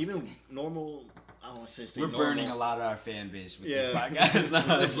Stop even it. normal, I don't want to say We're normal. burning a lot of our fan base with Yeah. this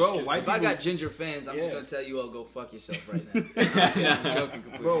podcast. Listen, Bro, white if I people- got ginger fans, I'm just Yeah. gonna tell you all go fuck yourself right now. I'm joking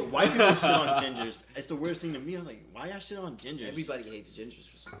completely. Bro, white people shit on gingers. It's the weirdest thing to me. I was like, why y'all shit on gingers? Everybody hates gingers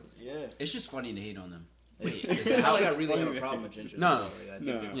for some reason. Yeah. It's just funny to hate on them. It's not like I really have a funny. problem with gingers. No. Like, I think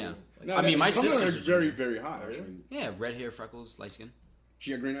No. they're Yeah. cool. Like, no, I mean, my some of them sisters are are very, ginger. very hot. Oh, really? Actually. Yeah, red hair, freckles, light skin. She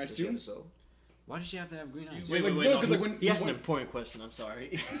got green eyes does she have too. a soul? Why does she have to have green eyes? Wait, like, no, 'cause, like, when- he asked an when- important question. I'm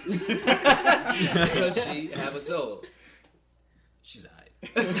sorry. Does she have a soul? She's alright.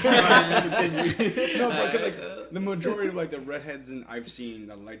 No, but 'cause, like the majority of like the redheads and I've seen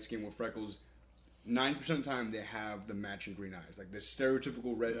that light skin with freckles, 90% of the time they have the matching green eyes. Like the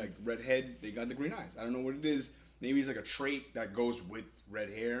stereotypical redhead, they got the green eyes. I don't know what it is. Maybe it's like a trait that goes with red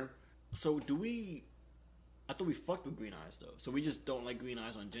hair. So do we? I thought we fucked with green eyes though. So we just don't like green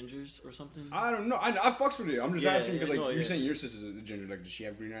eyes on gingers or something. I don't know. I fucks with it. I'm just Yeah, asking because like no, you're yeah. saying your sister's a ginger. Like, does she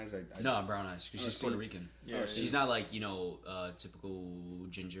have green eyes? No, brown eyes. 'Cause she's see. Puerto Rican. Yeah, She's not like, typical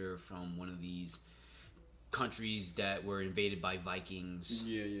ginger from one of these countries that were invaded by Vikings.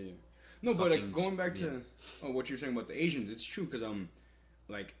 Yeah. No, but like Fucking going back to yeah. what you're saying about the Asians, it's true because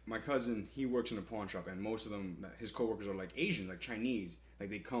like my cousin, he works in a pawn shop, and most of them, his coworkers are like Asian, like Chinese, like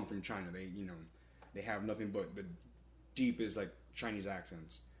they come from China. They have nothing but the deepest like Chinese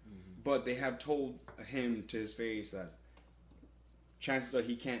accents, but they have told him to his face that chances are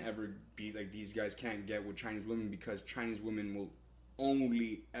he can't ever be like these guys can't get with Chinese women because Chinese women will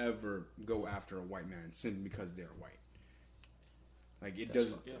only ever go after a white man simply because they're white. Like it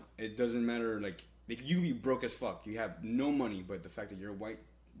doesn't matter. Like you can be broke as fuck, you have no money, but the fact that you're white,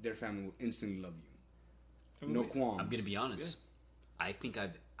 their family will instantly love you. No qualm. I'm gonna be honest. I think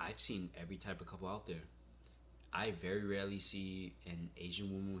I've seen every type of couple out there. I very rarely see an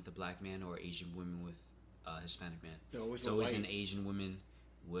Asian woman with a black man or Asian woman with a Hispanic man. They're always It's always white. an Asian woman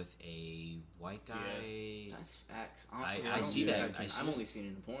with a white guy. That's facts. I don't see think that. I've I see I've it. only seen it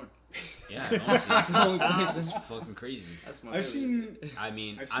in porn. Yeah, honestly, That's the only place that's fucking crazy. That's my I've favorite. seen. I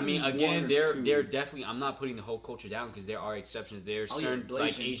mean, I've I mean, seen one again, or they're two. definitely. I'm not putting the whole culture down because there are exceptions. There's Oh yeah, certain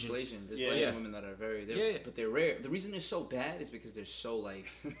like Blasian, Asian. Blasian. There's Yeah. Blasian Yeah. women that are very, Yeah. but they're rare. The reason they're so bad is because they're so like,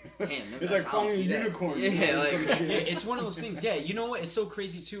 damn, It's that's like how I finding a see that. unicorn. Yeah, or like some shit. Yeah, it's one of those things. Yeah, you know what? It's so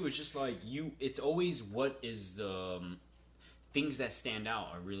crazy too. It's just like it's always what is the things that stand out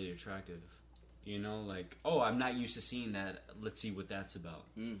are really attractive. You know, like, oh, I'm not used to seeing that. Let's see what that's about.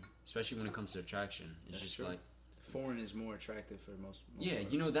 Especially when it comes to attraction. It's That's just true. like, foreign is more attractive for most. yeah,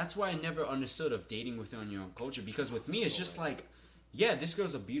 you know, that's why I never understood of dating within your own culture. Because with me, it's just like, yeah, this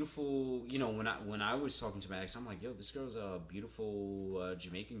girl's a beautiful. You know, when I was talking to my ex, I'm like, yo, this girl's a beautiful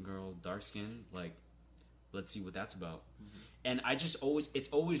Jamaican girl, dark skin. Like, let's see what that's about. And I just it's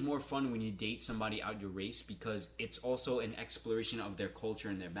always more fun when you date somebody out your race because it's also an exploration of their culture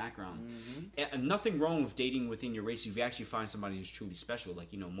and their background. And nothing wrong with dating within your race if you actually find somebody who's truly special.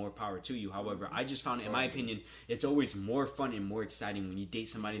 Like, you know, more power to you. However, I just found, in my opinion, it's always more fun and more exciting when you date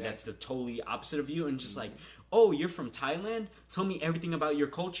somebody that's the totally opposite of you and just like, oh, you're from Thailand? Tell me everything about your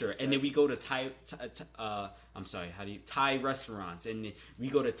culture. And then we go to Thai restaurants and we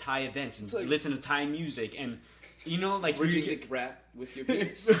go to Thai events and like- listen to Thai music and, you know, like Where'd you you get rap with your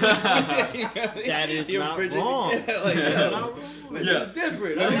penis? That is You're not bridging- wrong. Yeah, like, That's not wrong. This is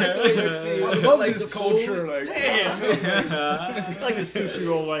different. I like the way this feels. I love like this the culture. food. Like, Like the sushi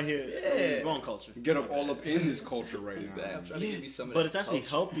roll right here. Yeah. Wrong culture. get up all up in this culture right now. I'm trying to give you some of But that it's actually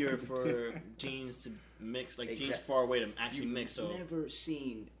culture. healthier for genes to mix, like genes Exact- far away to actually mix. So Never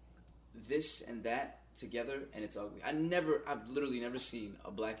seen this and that together, and it's ugly. I've literally never seen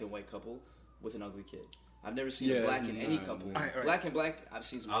a black and white couple with an ugly kid. I've never seen Yeah, a black that's in any not- couple. Alright, alright. Black and black, I've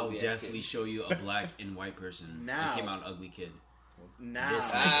seen some I'll ugly ass definitely kids. show you a black and white person. Now. It came out ugly kid. Now.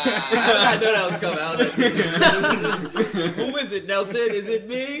 This- I knew that was coming. I was like, who is it, Nelson? Is it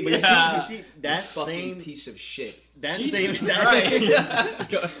me? But Yeah. you see that Fucking same piece of shit. that Jesus same Christ.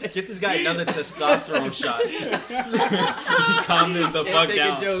 Get this guy another testosterone shot. Calm him the Can't fuck take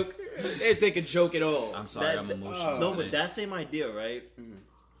down. a joke. Can't take a joke at all. I'm sorry, That- I'm emotional. no, today. but that same idea, right,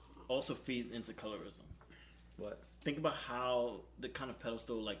 also feeds into colorism. What? Think about how the kind of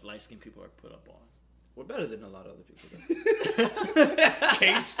pedestal like light skinned people are put up on. We're better than a lot of other people. Though.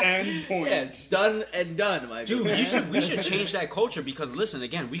 Case and point. Yeah, it's done and done, my Dude, dude. we should change that culture because listen,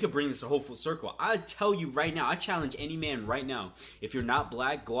 again, we could bring this a whole full circle. I tell you right now, I challenge any man right now. If you're not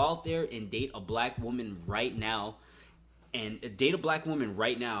black, go out there and date a black woman right now. And date a black woman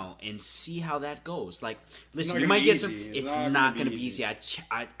right now and see how that goes. Like, listen, not you gonna might be get easy. some. It's It's not not gonna going to be be easy. easy.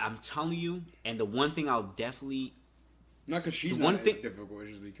 I'm telling you. And the one thing I'll definitely. Not because she's The not one thing- difficult,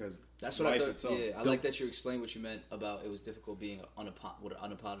 it's just because That's what I life thought. itself. Yeah, I like that you explained what you meant about it was difficult being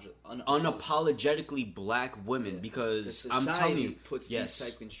Unapologetically black women because I'm telling you. puts yes. these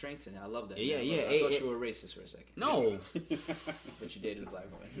type constraints in it. I love that. Yeah, man. yeah, I thought it- you were racist for a second. No. But you dated a black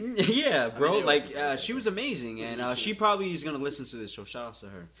woman. Yeah, bro. they were- Like, she was amazing. And she probably is going to listen to this, so shout out to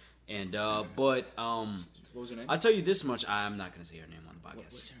her. And, What was her name? I'll tell you this much. I'm not going to say her name on the podcast.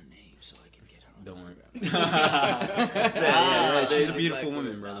 What's her name so I can get her on Don't worry. Instagram? Yeah, she's a Dated beautiful black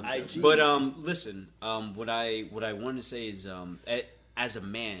woman, woman. brother. IG. But listen, what I want to say is, as a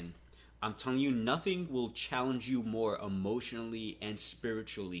man, I'm telling you, nothing will challenge you more emotionally and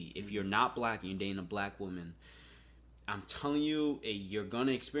spiritually if you're not black and you're dating a black woman. I'm telling you, you're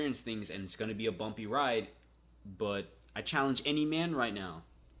gonna experience things, and it's gonna be a bumpy ride. But I challenge any man right now.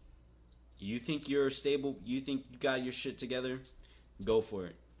 You think you're stable? You think you got your shit together? Go for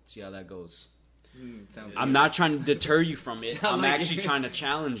it. See how that goes. Sounds I'm not trying to deter you from it. Sound I'm like actually you- trying to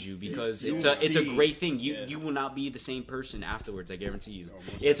challenge you because You it's will a see. great thing. Yeah. You will not be the same person afterwards. I guarantee you.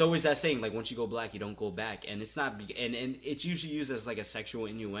 most It's always that saying, like, once you go black, you don't go back, and it's not. And it's usually used as like a sexual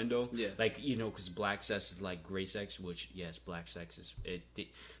innuendo. Yeah. Like, because black sex is like gray sex, which yes, black sex is it.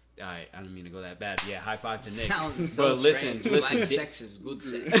 I don't mean to go that bad. Yeah, high five to Nick. Sounds But so listen, strange. listen. Black sex is good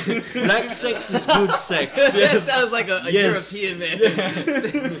sex. Black sex is good sex. That Yes. sounds like a Yes. European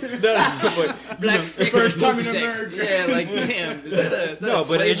man. No, but, Black sex First is time good in sex. America. Yeah, like damn. Is that No, a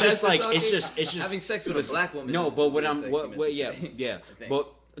but it's slave just master like talking? it's just having sex with a listen, black woman. No, is- but is what weird I'm sex, you what meant to yeah say. yeah, I think.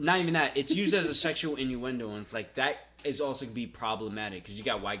 but not even that. It's used as a sexual innuendo, and it's like that is also gonna be problematic because you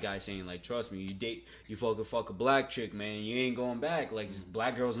got white guys saying like, trust me, you fuck a black chick, man, you ain't going back. Like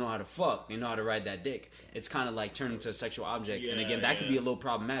black girls know how to fuck, they know how to ride that dick. It's kind of like turned into a sexual object, and Yeah, again, that could be yeah. a little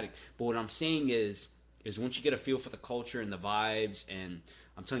problematic. But what I'm saying is once you get a feel for the culture and the vibes and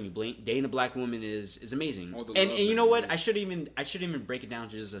I'm telling you, dating a black woman is amazing. All the And love you that know it what? is. I shouldn't even break it down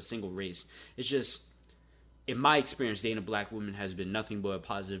to just a single race. It's just, in my experience, dating a black woman has been nothing but a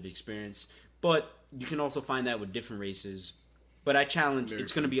positive experience. But you can also find that with different races. But I challenge, Very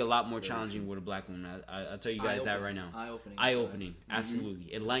it's going to be a lot more challenging with a black woman. I'll tell you guys that right now. Eye-opening. Eye-opening, absolutely.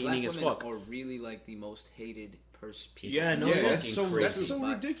 Black Enlightening as women fuck. are really like the most hated piece. Yeah, of no, Yeah, fucking that's so crazy.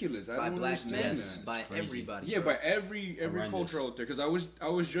 By- ridiculous. I by don't black men, understand Yes. that. by crazy. everybody. Yeah, by every Horrendous. culture out there. Because I was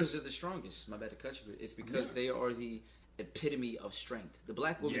because just they're the strongest. My bad to cut you, but it's because they are the epitome of strength. The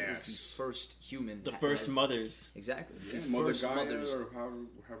black woman is the Yes. first human. The that first has- mothers. Exactly. yeah, The Mother first Gaia mothers. or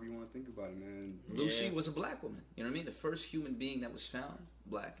however you want to think about it, man. Lucy Yeah. was a black woman. You know what I mean? The first human being that was found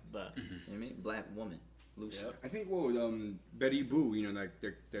black. But You know what I mean? Black woman. Lucy. I think Betty Boo, you know, like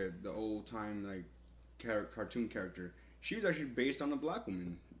the old time like cartoon character. She was actually based on a black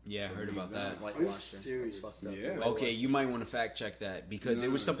woman. Yeah, I heard about that. Whitewashed her. serious? That's fucked up. Yeah. Okay, you might want to fact check that because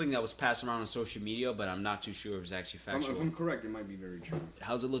it was No. something that was passed around on social media, but I'm not too sure if it's actually factual. If I'm correct, it might be very true.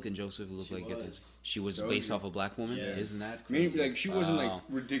 How's it looking, Joseph? It looked She like it was. is. She was So based you- off a black woman. Yes. Isn't that crazy? Maybe like she wasn't like Wow.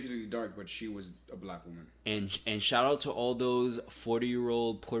 ridiculously dark, but she was a black woman. And shout out to all those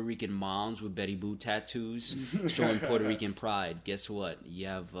 40-year-old Puerto Rican moms with Betty Boo tattoos showing Puerto Rican pride. Guess what? You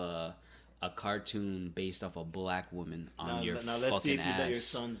have a cartoon based off a black woman on your now let's see fucking if you let your ass.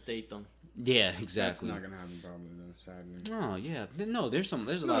 sons date them. Yeah, That's exactly. not gonna happen probably though, sadly. Oh yeah, no. There's a No,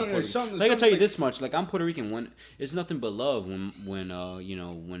 lot of no, Puerto Rican. some- Like I some, tell you like- this much, like I'm Puerto Rican. When it's nothing but love.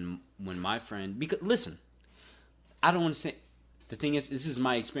 When my friend, because listen, I don't want to say. The thing is, this is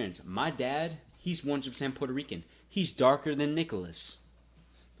my experience. My dad, he's 100% Puerto Rican. He's darker than Nicholas.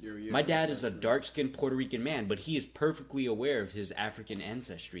 My dad is a dark-skinned Puerto Rican man, but he is perfectly aware of his African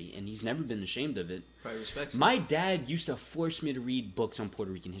ancestry, and he's never been ashamed of it. Probably respects My dad used to force me to read books on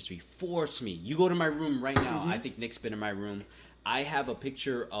Puerto Rican history. Force me. You go to my room right now. I think Nick's been in my room. I have a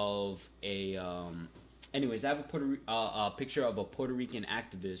picture of Anyways, I have a picture of a Puerto Rican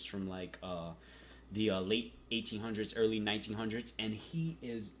activist from like the late 1800s, early 1900s, and he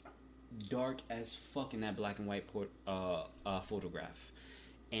is dark as fuck in that black and white photograph,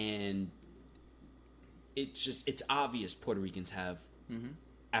 and it's obvious Puerto Ricans have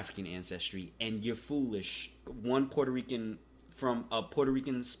African ancestry, and you're foolish. One Puerto Rican. From a Puerto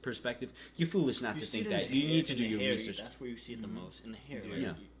Rican's perspective, you're foolish not to think that. You need to do your research. That's where you see it the most in the hair. Like,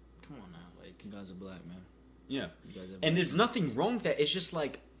 Yeah. Come on now, like You guys are black, man. Yeah. You guys are And there's nothing wrong with that. It's just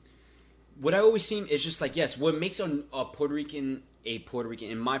like what I always seem is just like, yes, what makes a Puerto Rican a Puerto Rican,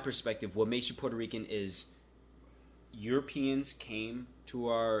 in my perspective, what makes you Puerto Rican is Europeans came to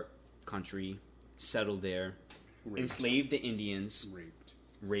our country, settled there, enslaved the Indians,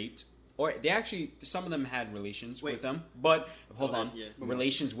 raped. Or they actually, some of them had relations with them, but hold on,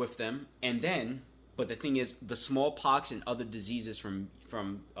 relations with them, and then, but the thing is, the smallpox and other diseases from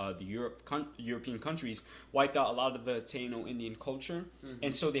the European countries wiped out a lot of the Taino Indian culture,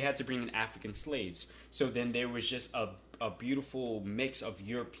 and so they had to bring in African slaves. So then there was just a beautiful mix of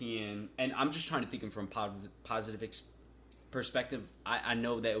European, and I'm just trying to think from positive perspective. I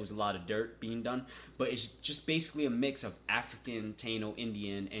know that it was a lot of dirt being done, but it's just basically a mix of African, Taino,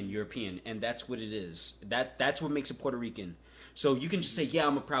 Indian, and European, and that's what it is. That's what makes a Puerto Rican. So you can just say, yeah,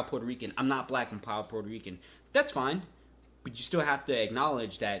 I'm a proud Puerto Rican. I'm not black, I'm proud Puerto Rican. That's fine, but you still have to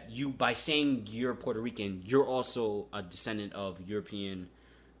acknowledge that you, by saying you're Puerto Rican, you're also a descendant of European,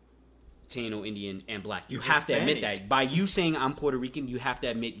 Taino, Indian, and black. You have to admit that. By you saying I'm Puerto Rican, you have to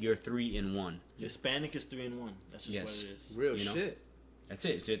admit you're 3 in 1. Hispanic is 3 in 1. That's just what it is. real you know? shit. That's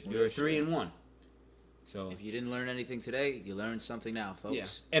it. So you're 3 in 1. So If you didn't learn anything today, you learned something now, folks. yeah,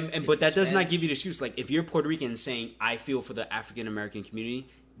 and If but that you're does not Spanish- give you the excuse. Like if you're Puerto Rican saying I feel for the African American community,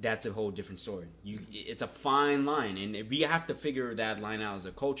 that's a whole different story. It's a fine line, and we have to figure that line out as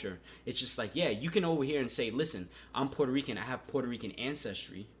a culture. It's just like, yeah, you can over here and say, listen, I'm Puerto Rican. I have Puerto Rican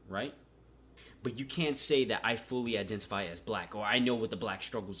ancestry, right? But you can't say that I fully identify as black or I know what the black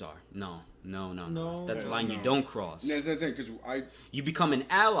struggles are. No. That's a line you don't cross. That's the thing, because You become an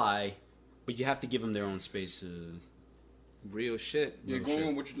ally, but you have to give them their own space. Real shit. Yeah, Real going shit.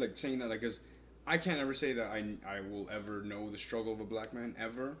 on what you like saying that, like, because I can't ever say that I will ever know the struggle of a black man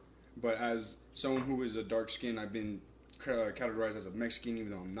ever. But as someone who is a dark skin, I've been categorized as a Mexican,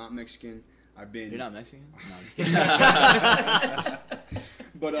 even though I'm not Mexican. I've been. You're not Mexican? No, I'm just kidding.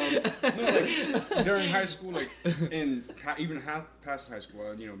 But no, like during high school, like and even past high school,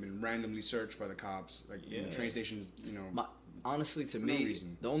 been randomly searched by the cops, like in train stations, Honestly, to no me,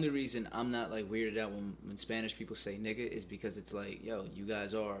 reason. the only reason I'm not like weirded out when Spanish people say nigga is because it's like, yo, you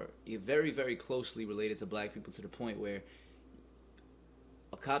guys you're very, very closely related to black people to the point where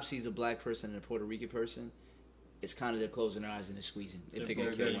a cop sees a black person and a Puerto Rican person, it's kind of they're closing their eyes and they're squeezing if they're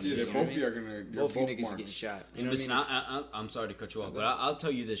gonna kill one of you. Yeah, You know both what of I you mean? are gonna. Both you niggas are marks. getting shot. You know Listen, what I mean? I'm sorry to cut you off, but I'll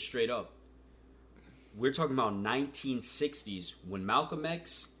tell you this straight up. We're talking about 1960s when Malcolm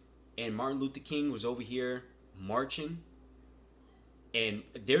X and Martin Luther King was over here marching. And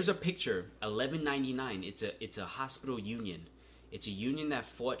there's a picture, 1199. It's a hospital union. It's a union that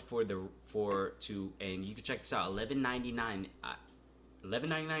fought and you can check this out. 1199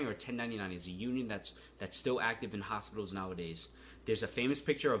 or 1099 is a union that's still active in hospitals nowadays. There's a famous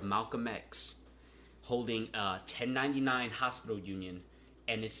picture of Malcolm X holding a 1099 hospital union,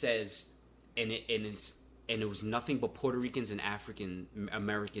 and it says, and it was nothing but Puerto Ricans and African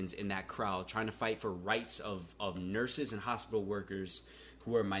Americans in that crowd trying to fight for rights of nurses and hospital workers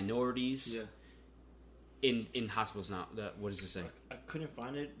who are minorities in hospitals now. What does it say? I couldn't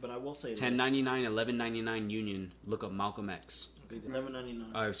find it, but I will say 1099, 1199 union. Look up Malcolm X.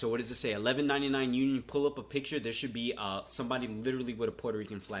 11.99. All right, so what does it say? 1199 union. Pull up a picture. There should be somebody literally with a Puerto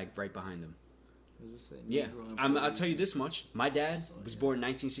Rican flag right behind them. What does it say? Yeah, Negro and I'll Puerto tell you this much. My dad was born in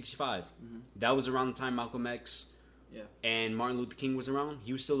 1965. That was around the time Malcolm X and Martin Luther King was around.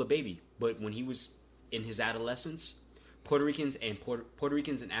 He was still a baby. But when he was in his adolescence, Puerto Ricans and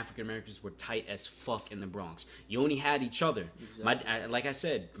African Americans were tight as fuck in the Bronx. You only had each other. Exactly. Like I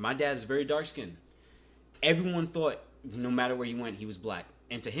said, my dad is very dark skinned. Everyone thought no matter where he went, he was black.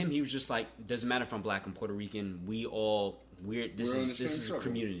 And to him, he was just like, doesn't matter if I'm black, I'm Puerto Rican. This is a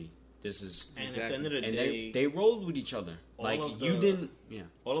community. This is And at the end of the and day, they rolled with each other. Like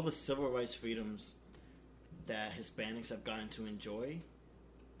all of the civil rights freedoms that Hispanics have gotten to enjoy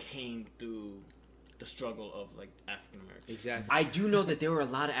came through the struggle of like African Americans. Exactly. I do know that there were a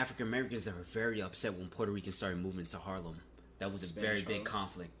lot of African Americans that were very upset when Puerto Ricans started moving to Harlem. That was a Spanish very big Harlem?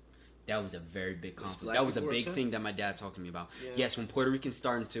 conflict. That was a very big conflict. black That was a people big upset? thing that my dad talked to me about. Yeah. Yes, when Puerto Ricans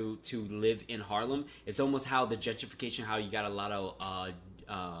started to live in Harlem, it's almost how the gentrification, how you got a lot of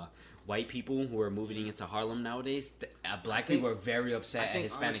white people who are moving into Harlem nowadays. Black people are very upset at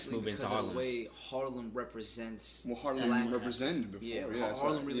Hispanics honestly, moving into because of Harlem. the way Harlem represents. Well, Harlem black- represented before. Yeah, so,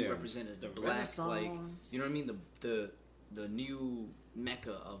 Harlem really yeah. represented the The black, like, Renaissance. you know what I mean? The new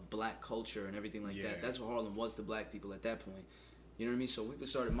mecca of black culture and everything like Yeah. that. That's what Harlem was to black people at that point. You know what I mean? So when people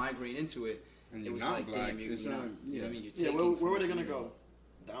started migrating into it. And It you're was not like, black. damn, you It's know, not. you know what I mean? You're Yeah, taking where from, were they gonna you know,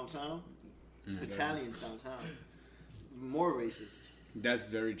 go? Downtown? Mm. Italians downtown. More racist. That's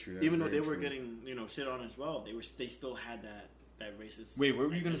very true. That's Even though very they were true. getting, shit on as well, they still had that racist. Wait, what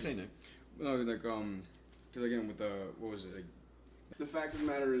were you gonna say, Nick? No, like because again with the what was it? Like, the fact of the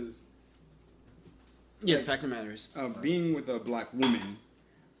matter is, Yeah, the fact of the matter is. being with a black woman,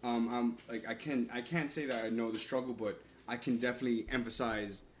 I'm like I can't say that I know the struggle, but I can definitely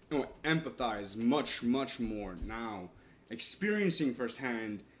empathize much more now, experiencing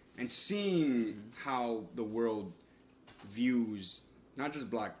firsthand and seeing how the world views not just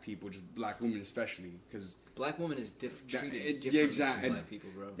black people, just black women especially, because Black woman is treated yeah, differently exactly. from black people,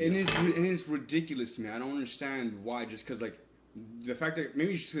 bro. and it's ridiculous to me. I don't understand why. Just because like the fact that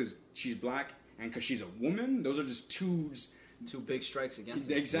maybe just because she's black and because she's a woman, those are just two big strikes against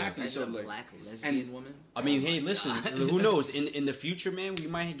it. exactly. Imagine So a like black lesbian woman. I mean, Oh hey, my listen. God. Who knows? In the future, man, we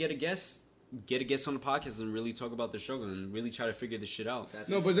might get a guest on the podcast and really talk about the struggle and really try to figure this shit out.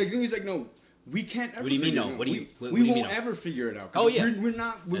 no, but the thing is like no. We can't ever. What do you mean, figure no? it out. What do you- We what do you won't mean, no? ever figure it out. Oh, yeah. we're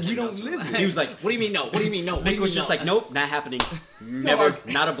not. We That's don't nuts. live. He was like, What do you mean no? What do you mean no? What do Nick you was mean just no? like, nope, not happening. Never,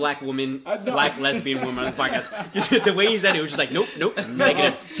 not a black woman, I know. black lesbian woman on this podcast. Just the way he said it was just like, nope,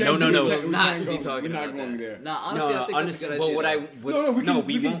 negative, no. We Not can't be go- talking we're not about going that. there. Nah, honestly, I think that's a good idea. Well, though.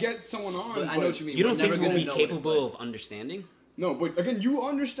 We can won't. get someone on. But I know what you mean. You don't We're think never we'll gonna be know what it's capable like. of understanding? No, but again, you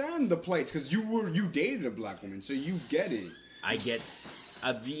understand the plights because you dated a black woman, so you get it. I get. I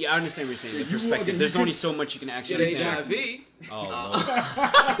understand what you're saying. The You perspective. will- There's you only can- so much you can actually Get understand. HIV.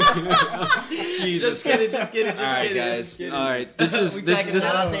 Oh, Lord. Jesus. Just kidding. Just All right, kidding. guys. Just kidding. All right, this is We this back in this. the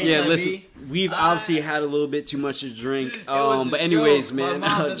house, Yeah, HIV. listen. We've obviously had a little bit too much to drink. It was a But anyways, joke. man, My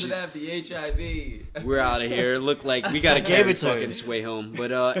mom I'll doesn't just- have the HIV. we're out of here. Look like we gotta Gave carry it to her. fucking Sway home.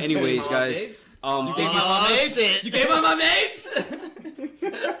 But anyways, Mom guys. dates? Thank you, my mates? You gave my mates?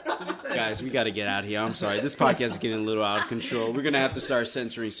 guys. We gotta get out of here. I'm sorry. This podcast is getting a little out of control. We're gonna have to start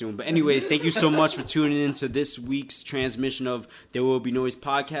censoring soon. But anyways, thank you so much for tuning in to this week's transmission of There Will Be Noise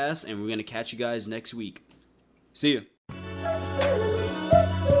podcast, and we're gonna catch you guys next week. See ya.